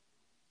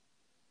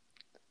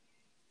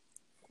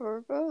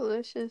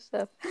 Fergalicious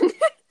stuff.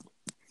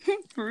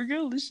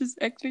 Fergalicious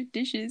extra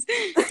dishes.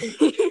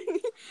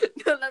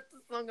 No, that's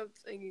the song I'm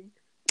singing.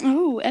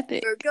 Oh,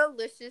 epic.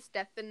 Fergalicious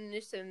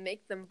definition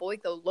make them boys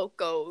go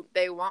loco.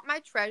 They want my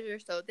treasure,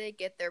 so they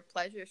get their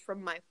pleasures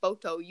from my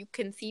photo. You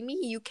can see me,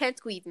 you can't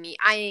squeeze me.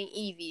 I ain't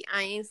easy,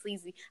 I ain't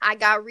sleazy. I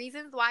got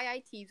reasons why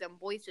I tease them.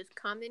 Boys just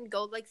come and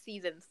go like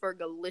seasons.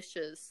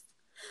 Fergalicious.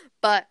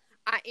 But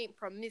I ain't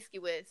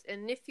promiscuous,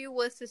 and if you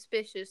was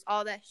suspicious,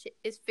 all that shit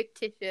is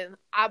fictitious.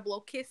 I blow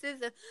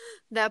kisses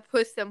that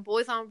puts them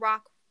boys on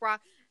rock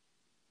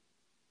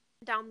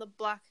down the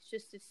block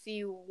just to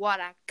see what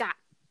I got.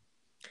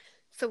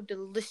 So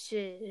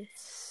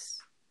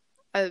delicious.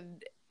 I'm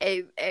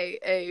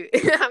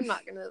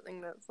not gonna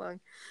sing that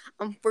song.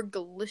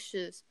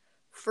 Fergalicious.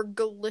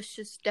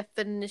 Fergalicious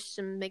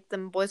definition make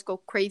them boys go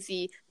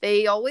crazy.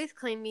 They always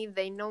claim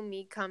they know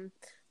me, come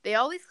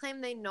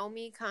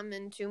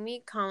into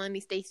me, calling me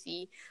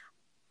Stacy.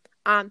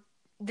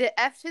 The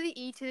F to the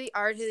E to the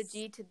R to the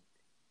G to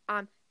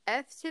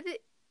F to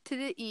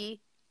the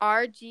E,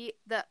 R G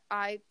the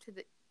I to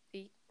the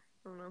E.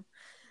 I don't know.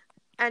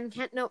 And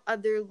can't no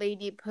other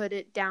lady put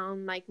it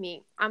down like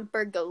me. I'm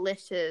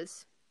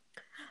Fergalicious.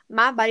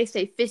 My body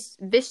stay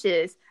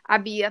vicious. I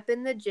be up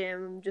in the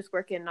gym just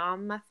working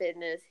on my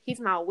fitness.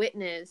 He's my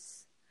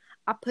witness.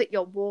 I put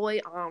your boy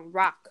on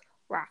rock.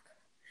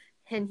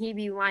 And he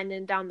be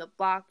lining down the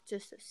block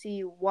just to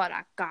see what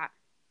I got.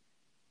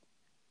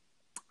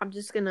 I'm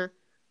just gonna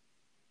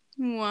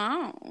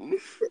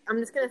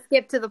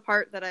skip to the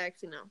part that I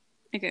actually know.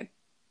 Okay.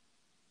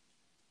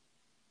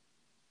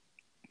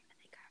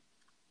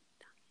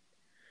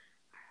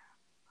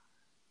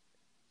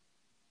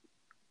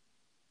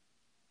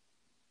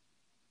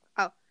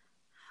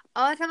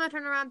 All the time I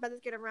turn around,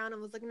 brothers get around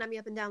and was looking at me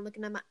up and down,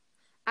 looking at my...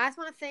 I just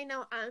want to say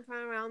no, I'm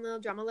turning around,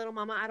 little drama, little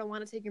mama, I don't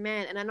want to take your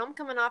man. And I know I'm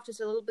coming off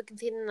just a little bit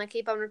conceited, and I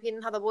keep on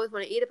repeating how the boys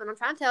want to eat it, but I'm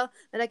trying to tell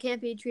that I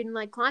can't be treated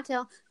like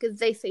clientele, because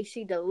they say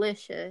she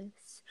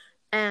delicious.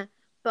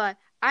 But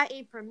I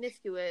ain't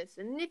promiscuous,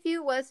 and if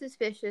you was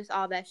suspicious,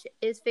 all that shit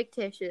is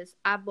fictitious.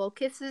 I blow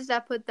kisses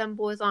that put them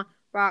boys on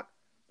rock,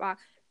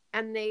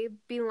 and they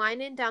be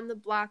lining down the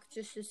block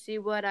just to see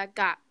what I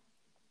got.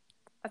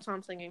 That's what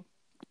I'm singing.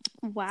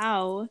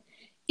 Wow.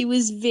 It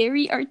was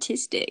very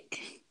artistic.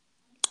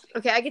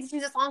 Okay, I get to sing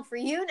the song for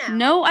you now.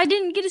 No, I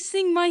didn't get to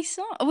sing my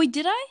song. Oh, wait,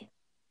 did I?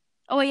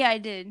 Oh, yeah, I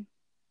did.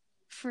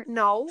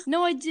 No,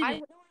 I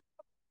didn't.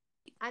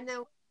 I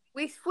know.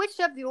 We switched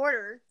up the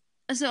order.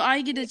 So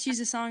I get to choose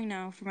a song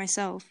now for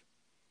myself.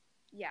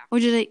 Yeah. Or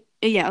did I?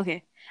 Yeah,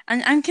 okay.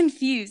 I'm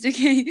confused.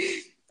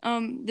 Okay.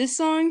 This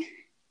song,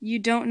 you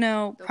don't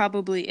know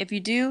probably. If you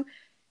do,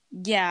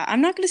 yeah,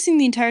 I'm not gonna sing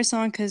the entire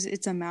song because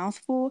it's a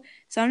mouthful.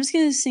 So I'm just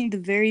gonna sing the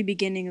very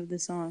beginning of the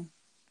song.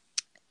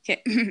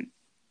 Okay.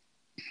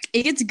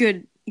 It gets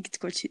good.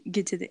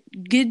 Okay,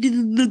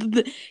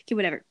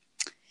 whatever.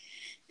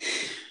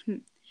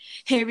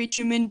 Harry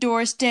Truman,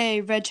 Doris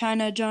Day, Red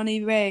China,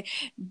 Johnny Ray,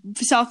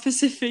 South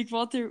Pacific,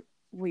 Walter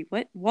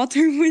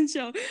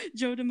Winchell,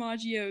 Joe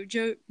DiMaggio,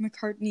 Joe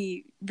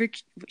McCartney,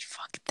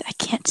 I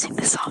can't sing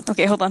this song.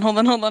 Okay, hold on.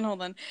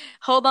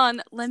 Hold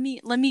on. Let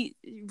me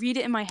read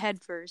it in my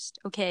head first,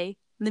 okay?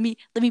 Let me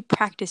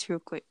practice real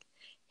quick.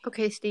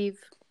 Okay, Steve.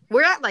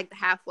 We're at like the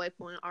halfway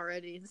point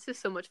already. This is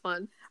so much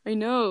fun. I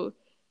know.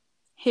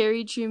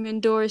 Harry Truman,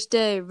 Doris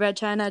Day, Red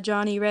China,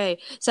 Johnny Ray,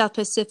 South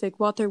Pacific,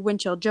 Walter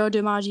Winchell, Joe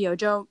DiMaggio,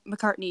 Joe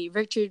McCartney,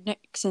 Richard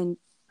Nixon,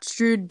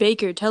 Strood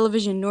Baker,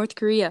 Television, North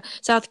Korea,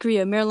 South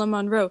Korea, Marilyn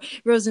Monroe,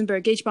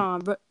 Rosenberg,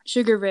 H-Bomb,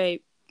 Sugar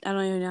Ray, I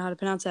don't even know how to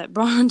pronounce that,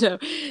 Brondo,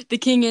 The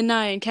King and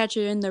Nine,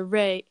 Catcher in the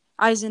Rye,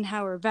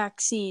 Eisenhower,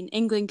 Vaccine,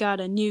 England got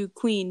a new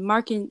queen,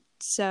 Marcus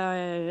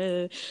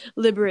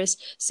Liberis,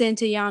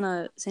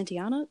 Santayana,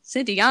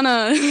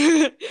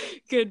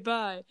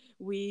 Goodbye.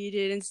 We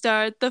didn't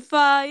start the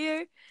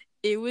fire.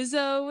 It was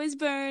always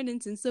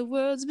burning since the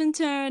world's been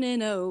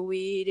turning. Oh,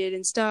 we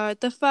didn't start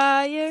the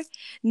fire.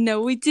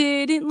 No, we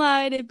didn't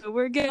light it, but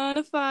we're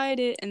gonna fight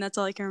it. And that's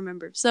all I can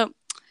remember. So,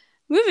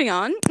 moving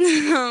on.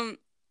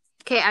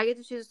 Okay, I get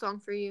to choose a song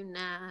for you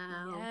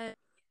now. Yeah.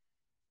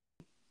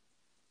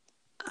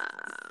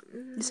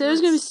 You said it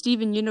was gonna be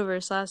Steven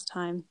Universe last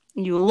time.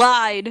 You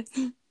lied.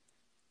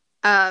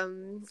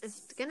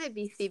 It's gonna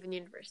be Steven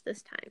Universe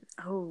this time.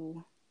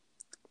 Oh,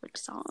 which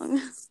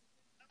song?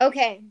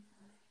 Okay,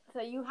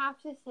 so you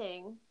have to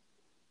sing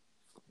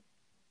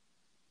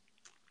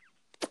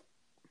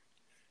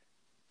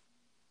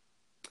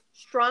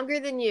Stronger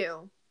Than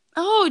You.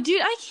 Oh,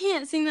 dude, I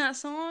can't sing that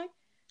song.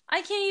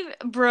 I can't even.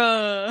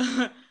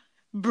 Bruh.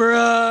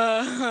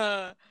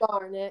 Bruh.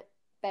 Darn it.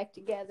 Back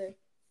together.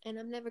 And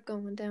I'm never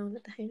going down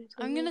at the hand.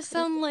 I'm gonna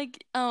sound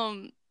like,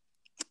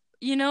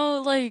 you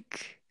know,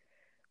 like,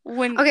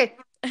 when. Okay,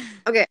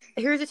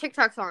 here's a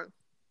TikTok song.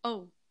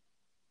 Oh.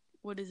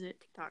 What is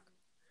it? TikTok.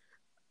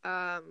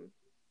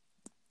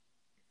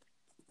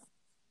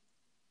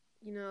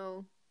 You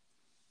know.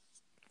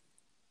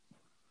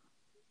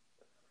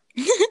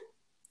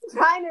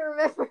 Trying to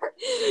remember.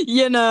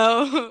 You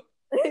know.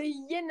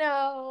 You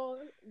know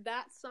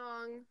that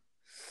song.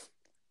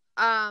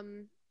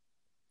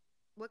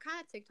 What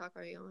kind of TikTok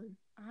are you on?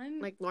 I'm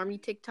like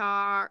normie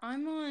TikTok.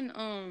 I'm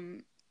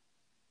on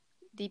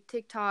deep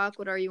TikTok.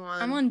 What are you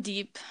on? I'm on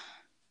deep.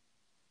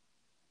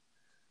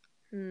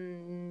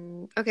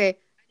 Okay,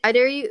 I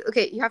dare you.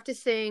 Okay, you have to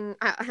sing.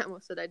 I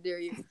almost said I dare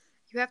you.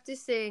 You have to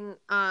sing.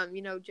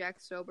 You know Jack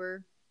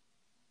Sober.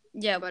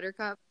 Yeah,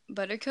 Buttercup.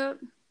 Buttercup.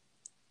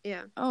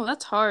 Yeah. Oh,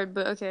 that's hard,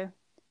 but okay.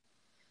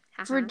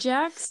 For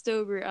Jack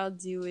Stober, I'll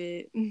do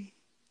it.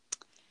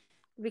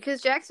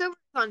 Because Jack Sober's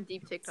on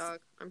deep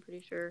TikTok, I'm pretty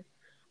sure.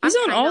 He's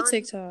on all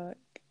TikTok.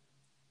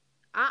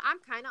 I'm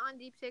kind of on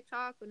deep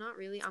TikTok, but not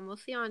really. I'm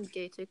mostly on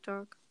gay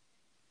TikTok.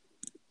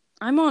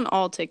 I'm on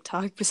all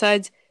TikTok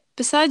besides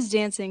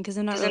dancing because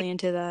I'm not really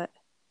into that.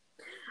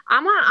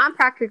 I'm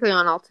practically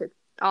on all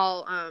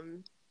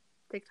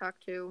TikTok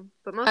too,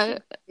 but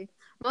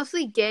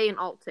mostly gay and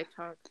alt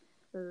TikTok.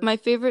 My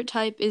favorite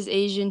type is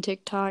Asian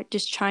TikTok,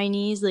 just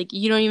Chinese. Like,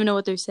 you don't even know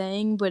what they're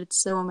saying, but it's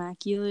so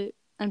immaculate.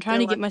 I'm trying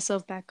to get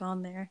myself back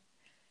on there.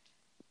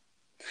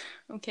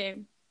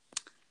 Okay.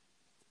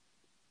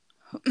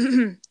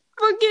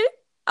 Forget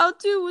I'll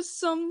do it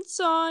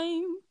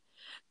sometime.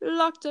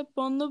 Locked up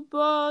on the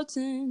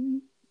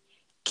button.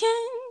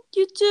 Can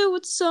you do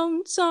it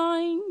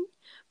sometime?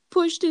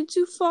 Pushed it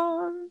too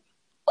far.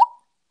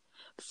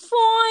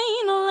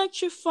 Fine,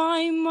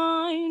 electrify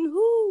mine.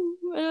 Ooh,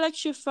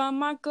 electrify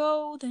my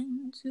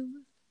golden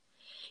tooth.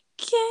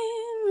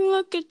 Can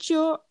look at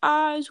your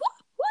eyes. Woo,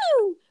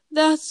 woo,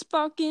 that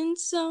sparking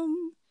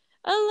some.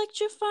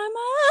 Electrify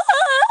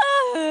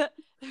my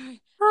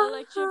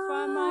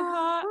electrify my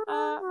heart.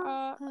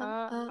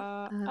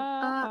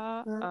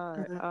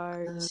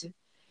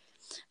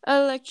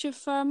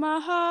 Electrify my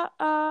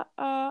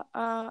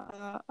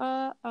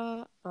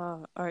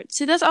heart.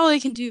 See, that's all I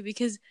can do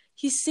because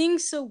he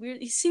sings so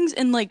weird. He sings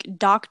in like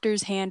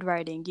doctor's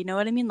handwriting. You know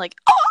what I mean? Like,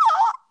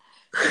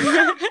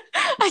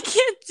 I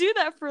can't do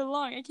that for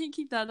long. I can't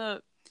keep that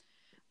up.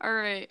 All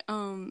right.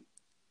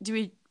 Do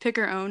we pick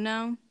our own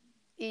now?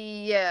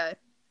 Yeah.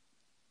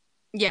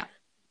 Yeah.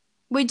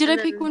 Wait, did I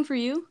pick one for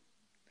you?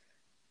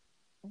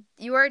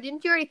 Didn't you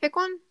already pick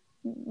one?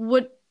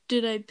 What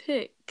did I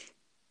pick?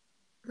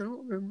 I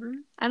don't remember.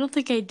 I don't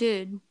think I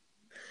did.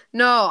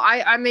 No,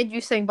 I made you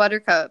sing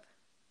Buttercup.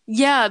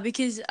 Yeah,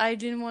 because I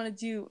didn't want to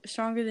do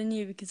Stronger Than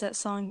You because that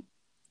song,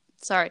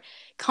 sorry,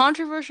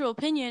 controversial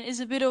opinion is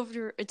a bit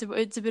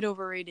it's a bit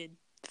overrated.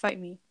 Fight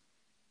me.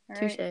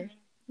 Touche. Right.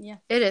 Yeah.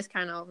 It is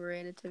kind of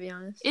overrated, to be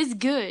honest. It's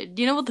good.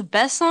 Do you know what the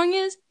best song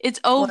is? It's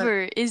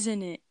Over,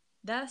 isn't it?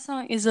 That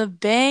song is a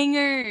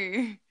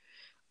banger.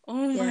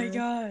 Oh my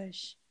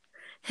gosh.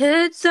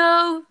 It's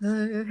over,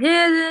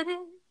 isn't it?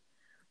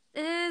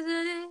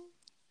 Isn't it?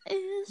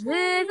 Isn't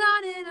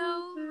it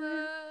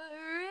over?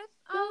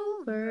 It's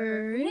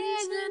over,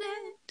 isn't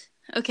it?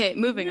 Okay,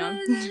 moving on.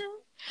 Moving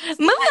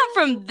on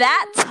from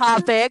that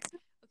topic.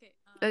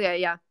 Okay,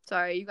 yeah.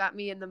 Sorry, you got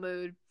me in the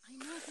mood. I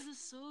know, because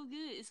it's so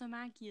good. It's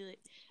immaculate.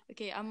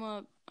 Okay, I'm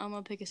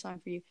gonna pick a song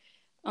for you.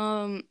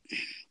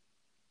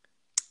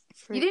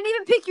 You didn't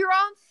even pick your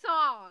own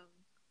song.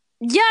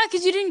 Yeah,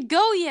 because you didn't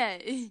go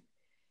yet.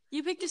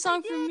 You picked a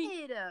song for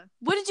me.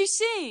 What did you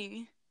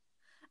sing?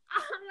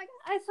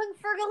 I sung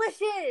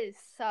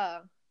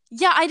Fergalicious.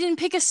 Yeah, I didn't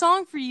pick a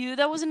song for you.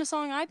 That wasn't a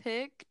song I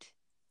picked.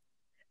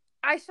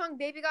 I sung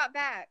Baby Got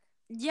Back.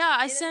 Yeah,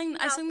 I sang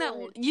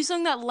that. You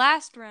sung that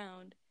last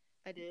round.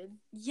 I did.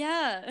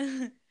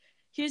 Yeah.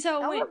 Here's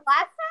how it went. Was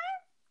last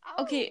time?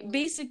 Oh. Okay,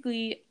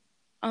 basically,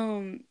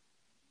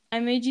 I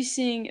made you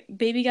sing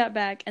Baby Got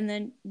Back, and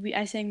then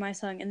I sang my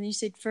song, and then you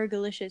said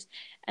Fergalicious,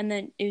 and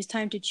then it was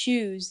time to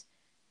choose.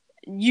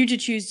 You to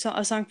choose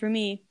a song for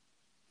me.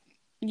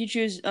 You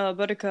choose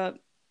Buttercup,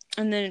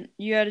 and then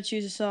you had to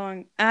choose a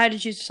song. I had to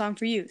choose a song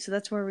for you. So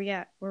that's where we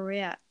are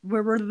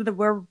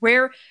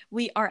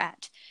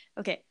at.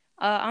 Okay.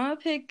 I'm gonna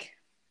pick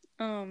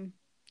um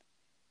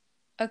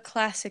a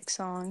classic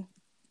song,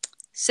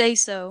 "Say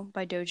So"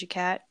 by Doja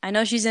Cat. I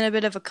know she's in a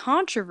bit of a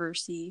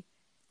controversy,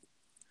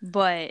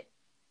 but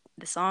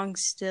the song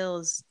still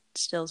is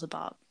a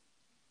bop.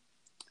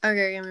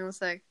 Okay, give me one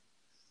sec.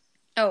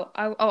 Yeah,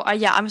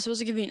 I'm supposed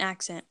to give you an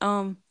accent.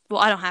 Well,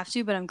 I don't have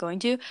to, but I'm going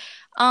to.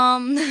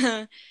 Um,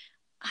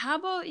 how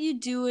about you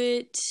do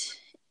it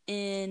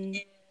in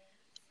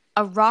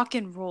a rock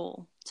and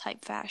roll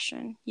type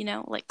fashion? You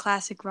know, like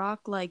classic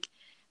rock. Like,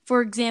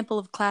 for example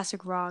of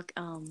classic rock,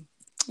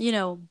 you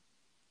know,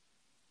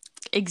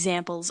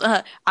 examples.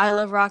 I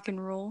love rock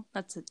and roll.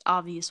 That's an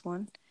obvious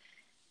one.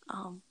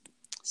 Um,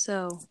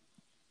 so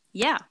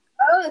yeah.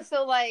 Oh,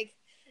 so like,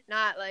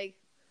 not like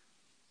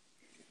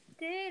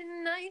day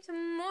to night to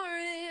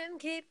morning,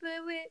 keep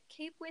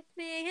with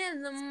me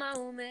in the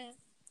moment.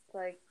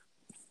 Like,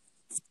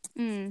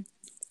 Mm.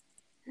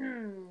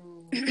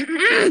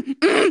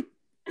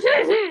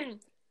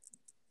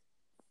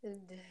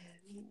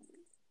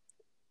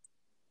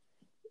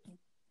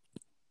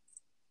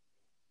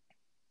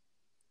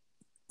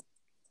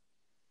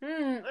 hmm.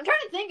 I'm trying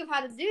to think of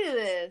how to do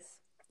this.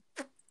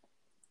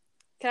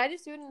 Can I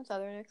just do it in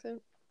Southern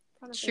accent?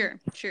 Sure.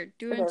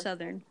 Do it in Okay.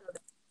 Southern.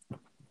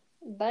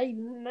 Day to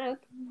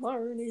night to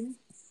morning.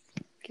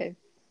 Okay.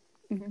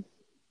 Mhm.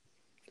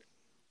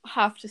 I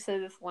have to say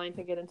this line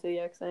to get into the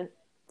accent.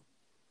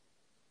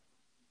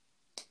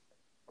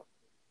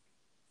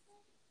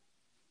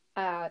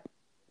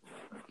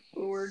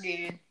 We're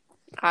good.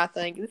 I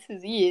think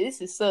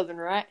this is Southern,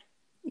 right?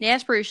 Yeah,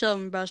 that's pretty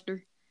Southern,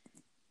 Buster.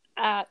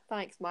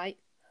 Thanks, mate.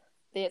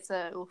 That's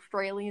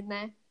Australian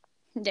now.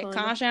 That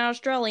conscious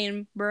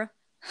Australian, bruh.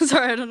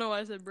 Sorry, I don't know why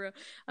I said bruh.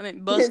 I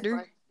meant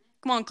Buster.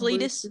 Come on,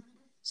 Cletus.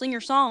 Sing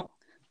your song.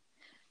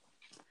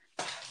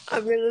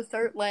 I'm gonna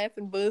start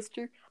laughing,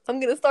 Buster. I'm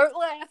gonna start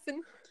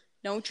laughing.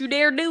 Don't you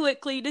dare do it,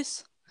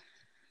 Cletus.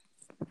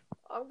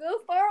 I'm gonna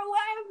start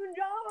laughing,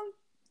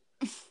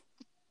 John.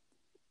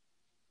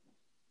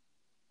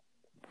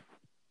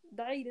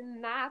 Day to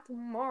night to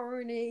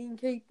morning,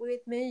 keep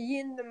with me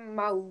in the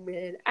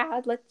moment.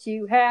 I'd let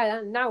you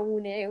have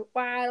known it.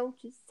 Why don't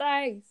you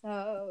say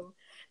so?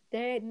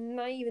 Didn't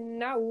even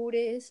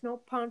notice no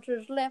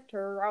punches left to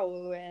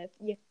roll with.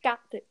 You got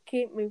to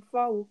keep me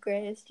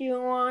focused.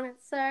 You wanna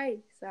say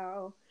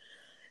so?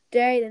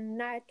 Day to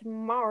night to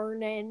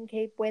morning,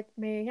 keep with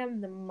me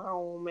in the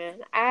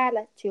moment. I'd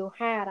let you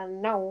have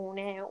known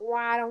it.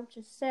 Why don't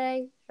you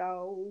say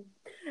so?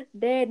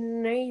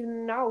 Didn't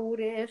even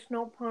notice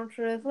no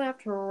punches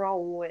left to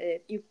roll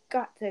with. You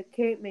got to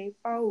keep me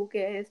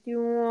focused.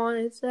 You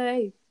wanna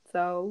say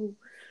so?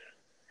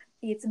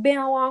 It's been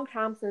a long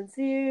time since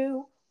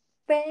you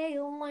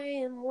fell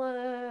in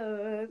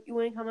love.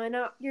 You ain't coming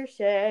up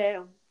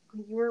yourself.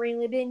 You were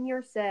really been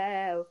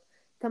yourself.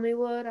 Tell me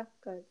what I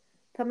could.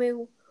 Tell me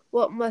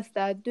what must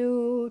I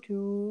do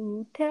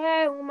to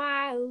tell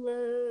my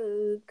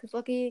love? Cause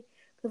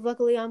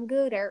luckily I'm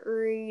good at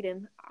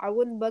reading. I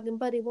wouldn't bug him,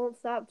 but he won't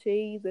stop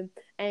teasing.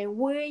 And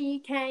we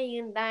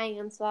can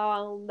dance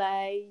all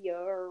day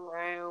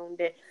around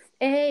it.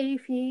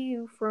 If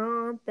you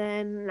front,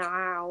 then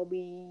I'll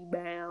be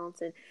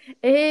bouncing.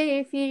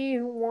 If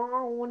you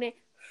want it,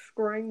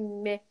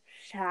 scream it,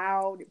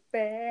 shout it,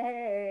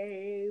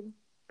 babe.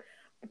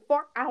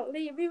 Before I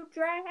leave you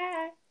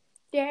dry,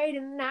 day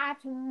to night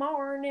to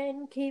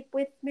morning, keep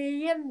with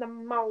me in the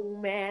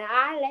moment.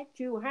 I let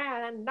you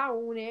have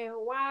known it.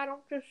 Why don't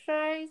you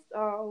say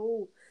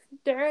so?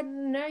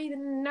 Didn't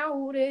even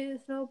notice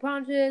no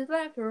punches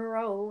left to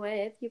roll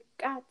with. You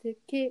got to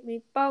keep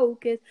me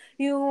focused.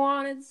 You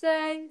wanna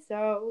say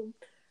so?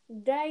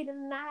 Day to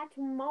night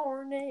to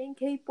morning,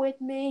 keep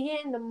with me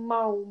in the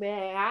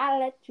moment. I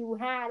let you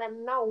have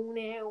known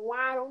it.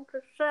 Why don't you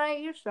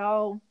say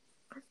so?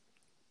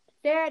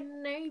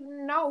 Didn't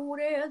even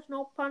notice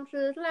no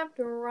punches left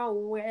to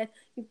roll with.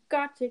 You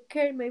got to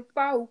keep me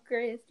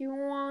focused. You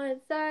wanna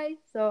say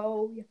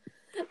so?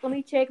 Let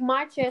me check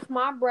my chest,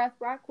 my breath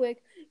right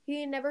quick.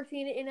 He ain't never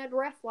seen it in a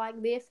dress like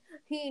this.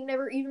 He ain't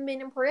never even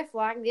been impressed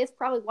like this.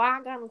 Probably why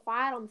I got him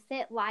quiet on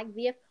set like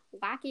this.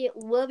 Like it,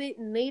 love it,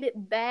 need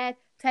it bad.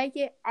 Take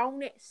it,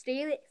 own it,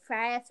 steal it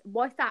fast.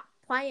 Boy, stop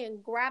playing,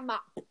 grab my.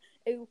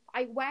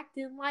 I whacked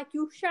him like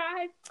you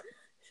shy.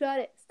 Shut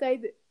it,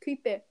 save it,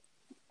 keep it.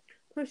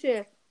 Push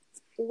it.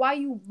 Why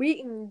you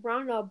beating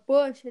around a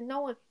bush and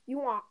knowing you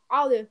want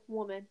all this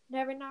woman?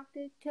 Never knocked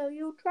it till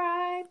you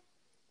tried.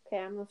 Okay,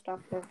 I'm gonna stop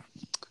there.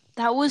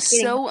 That was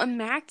so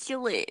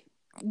immaculate.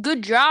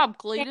 Good job,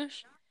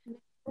 Cletus.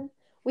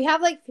 We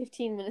have like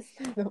 15 minutes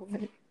to go.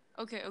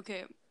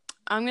 Okay.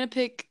 I'm gonna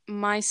pick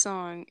my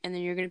song, and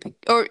then you're gonna pick.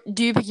 Or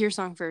do you pick your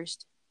song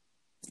first?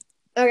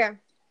 Okay.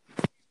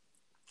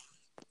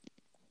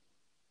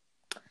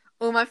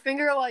 Well, my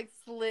finger like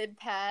slid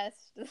past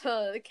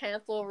the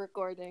cancel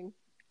recording.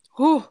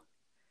 Oh,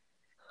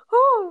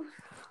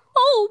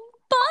 Oh,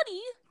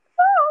 buddy.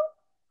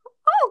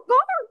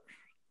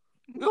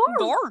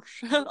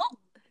 gosh. Gosh.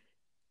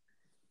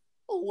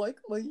 Wake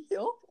me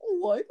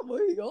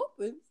up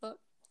inside.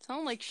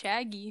 Sound like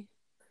Shaggy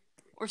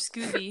or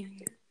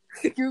Scooby.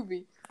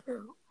 Scooby.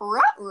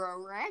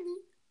 Raggy.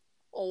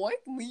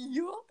 Wake me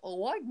up.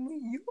 Wake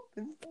me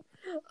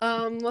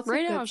up. What's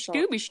Right a now, good song?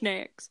 Scooby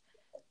Snacks.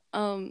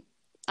 I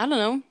don't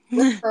know.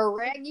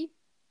 Raggy.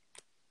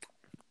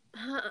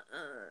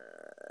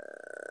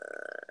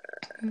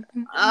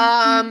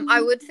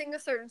 I would sing a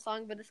certain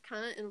song, but it's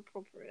kind of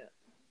inappropriate.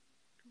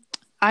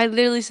 I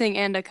literally sang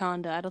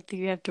Anaconda. I don't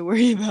think you have to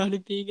worry about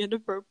it being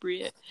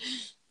inappropriate.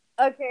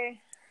 Okay.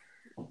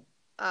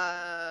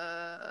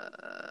 I'm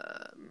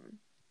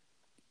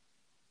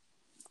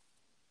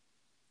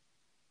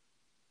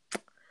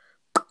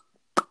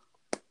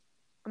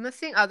gonna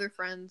sing Other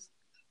Friends.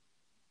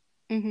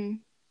 Mm-hmm.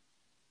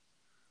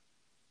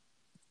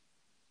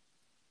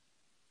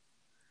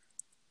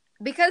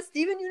 Because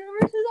Steven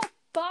Universe is a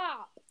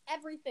bop.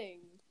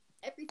 Everything.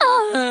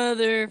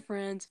 Other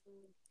friends.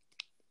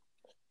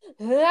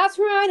 That's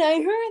right,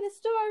 I heard the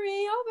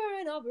story over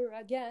and over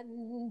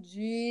again.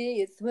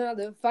 Gee, it's well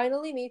to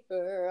finally meet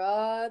her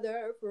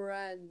other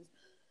friends.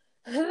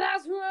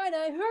 That's right,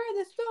 I heard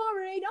the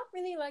story, don't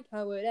really like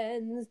how it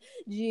ends.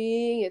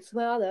 Gee, it's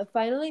well to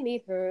finally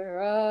meet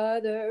her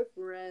other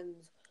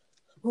friends.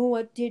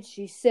 What did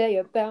she say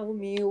about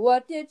me?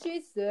 What did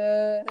she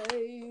say?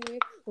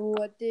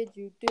 What did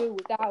you do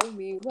without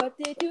me? What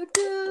did you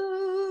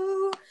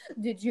do?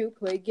 Did you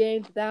play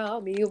games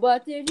without me?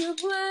 What did you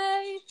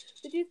play?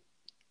 Did you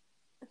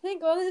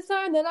think all this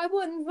time that I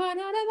wouldn't find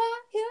out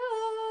about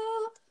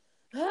you?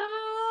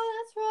 Oh,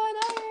 that's right,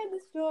 I heard the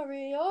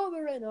story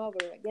over and over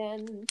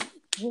again.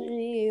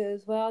 She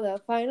is well to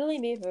finally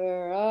meet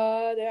her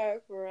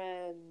other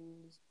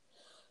friends.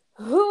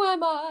 Who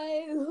am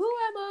I? Who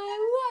am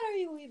I? What are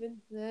you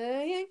even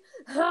saying?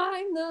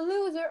 I'm the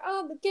loser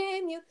of the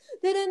game you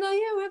didn't know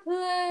you were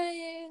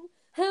playing.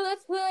 And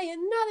let's play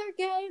another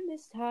game.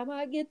 This time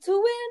I get to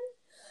win.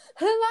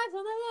 Life's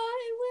on the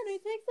line when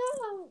it takes so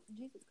long.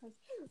 Jesus Christ.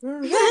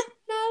 Right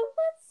now,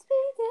 let's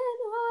begin.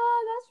 Oh,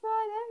 that's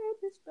right, I heard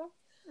this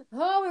story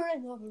over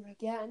and over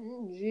again.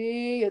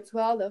 Gee, it's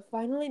well to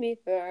finally meet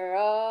her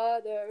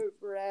other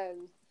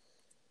friends.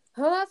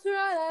 Oh, that's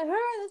right, I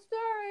heard the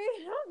story.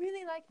 I don't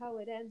really like how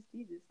it ends,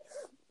 Jesus.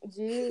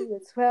 Gee,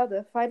 it's well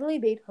to finally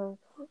meet her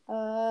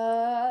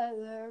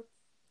other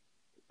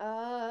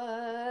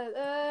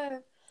friends.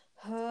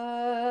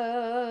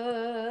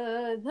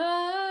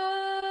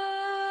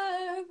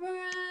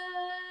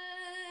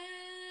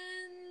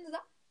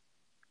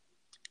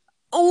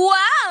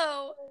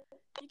 Wow!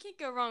 You can't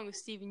go wrong with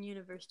Steven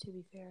Universe, to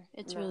be fair.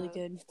 It's really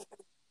good.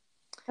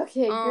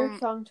 Okay, your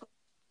song.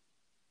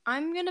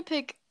 I'm gonna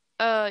pick.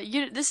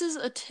 This is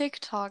a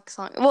TikTok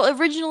song. Well,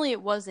 originally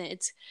it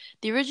wasn't.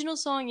 The original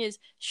song is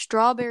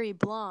 "Strawberry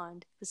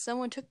Blonde," but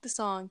someone took the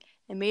song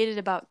and made it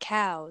about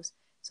cows.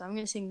 So I'm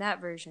gonna sing that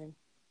version.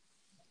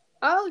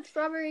 Oh,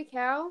 Strawberry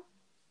Cow.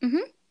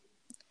 Mm-hmm.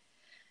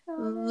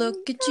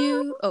 Look at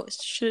you. Oh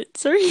shit!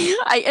 Sorry,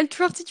 I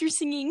interrupted your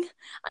singing.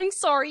 I'm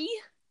sorry.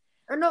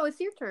 Oh no, it's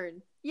your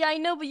turn. Yeah, I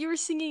know, but you were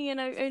singing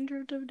and I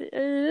interrupted.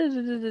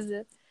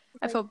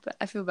 I feel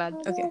bad.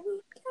 Okay.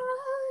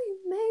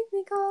 Make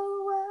me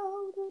go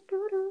well.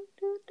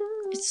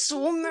 It's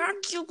so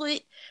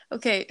immaculate.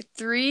 Okay,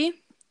 3,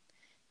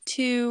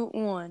 2,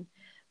 1.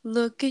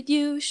 Look at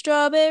you,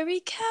 strawberry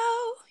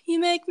cow. You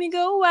make me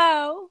go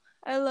wow.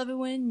 I love it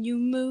when you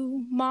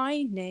moo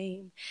my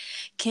name.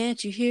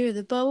 Can't you hear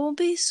the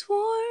bumblebee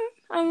swarm?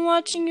 I'm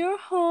watching your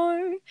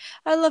horn.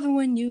 I love it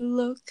when you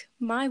look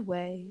my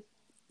way.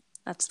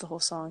 That's the whole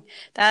song.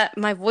 That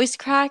my voice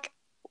crack.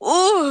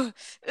 Ooh.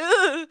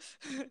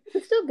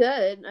 It's still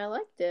good. I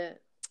liked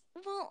it.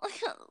 Well,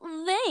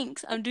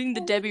 thanks. I'm doing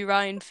the Debbie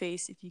Ryan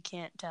face if you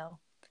can't tell.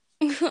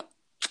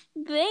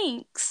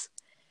 Thanks.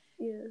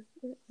 Yes,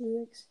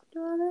 like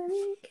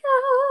strawberry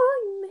cow,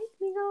 you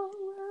make me go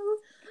well.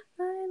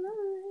 I love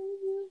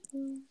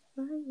you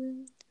my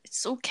way.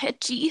 It's so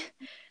catchy.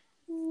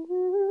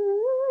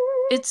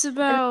 It's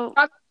about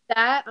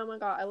that. Oh my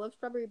god, I love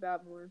Strawberry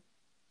Bat more.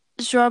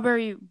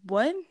 Strawberry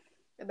what?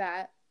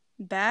 Bat.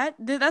 Bat?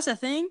 That's a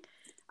thing?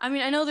 I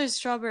mean, I know there's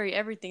strawberry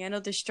everything. I know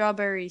there's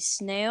strawberry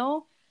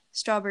snail,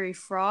 strawberry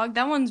frog.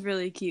 That one's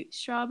really cute.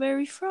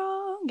 Strawberry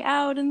frog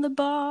out in the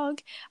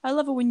bog. I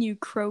love it when you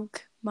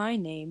croak my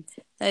name.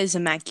 That is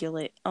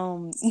immaculate.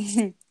 You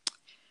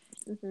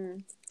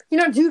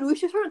know, dude, we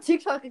should start a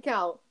TikTok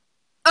account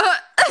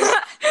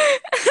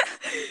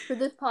for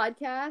this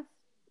podcast.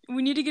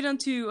 We need to get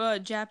onto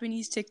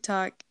Japanese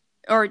TikTok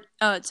or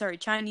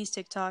Chinese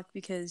TikTok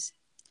because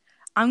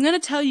I'm gonna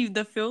tell you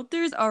the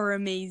filters are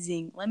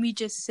amazing. Let me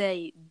just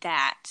say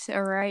that.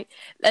 All right,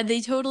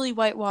 they totally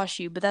whitewash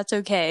you, but that's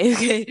okay.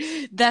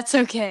 Okay, that's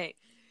okay.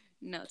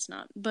 No, it's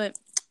not. But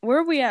where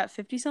are we at?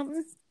 50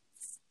 something?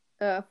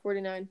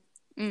 49.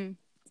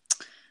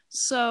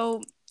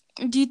 So,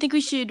 do you think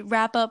we should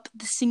wrap up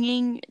the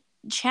singing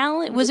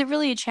challenge? Was it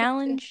really a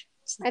challenge?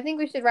 I think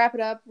we should wrap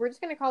it up. We're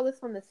just gonna call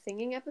this one the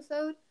singing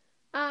episode.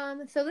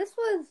 So this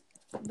was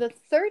the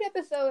third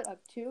episode of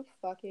Two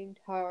Fucking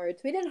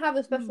Tards. We didn't have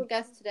a special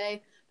guest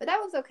today, but that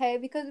was okay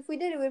because if we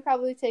did, it would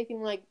probably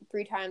taken like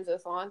 3 times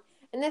as long,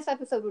 and this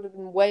episode would have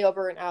been way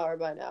over an hour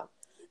by now.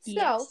 Yes.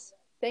 So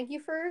thank you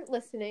for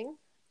listening.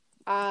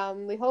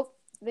 We hope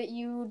that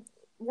you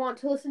want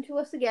to listen to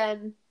us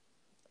again.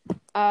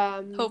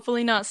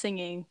 Hopefully not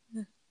singing.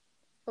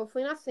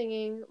 Hopefully not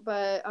singing,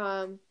 but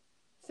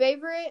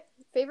favorite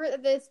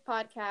of this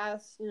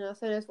podcast,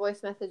 send us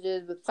voice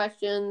messages with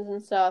questions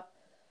and stuff.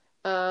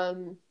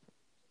 And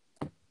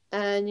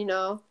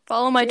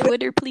follow my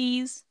Twitter,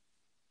 please.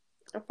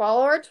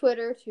 Follow our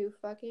Twitter, Two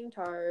Fucking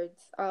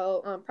Tards.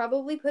 I'll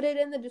probably put it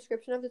in the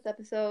description of this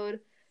episode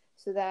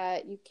so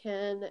that you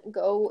can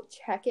go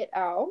check it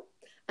out.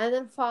 And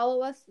then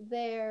follow us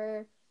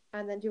there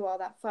and then do all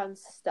that fun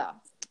stuff.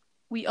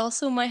 We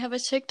also might have a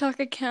TikTok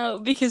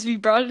account because we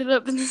brought it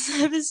up in this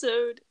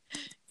episode.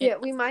 Yeah,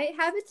 we might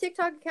have a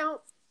TikTok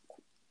account.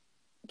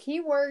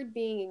 Keyword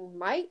being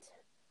might.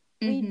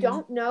 We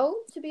don't know,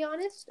 to be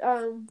honest.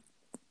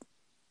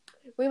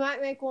 We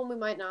might make one, we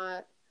might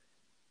not.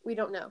 We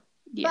don't know.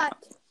 Yeah.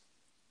 But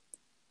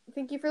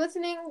thank you for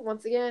listening.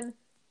 Once again,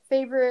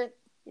 favorite,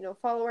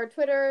 follow our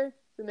Twitter.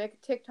 If we make a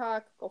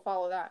TikTok, go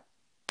follow that.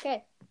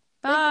 Okay.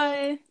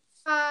 Bye.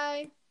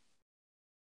 Bye.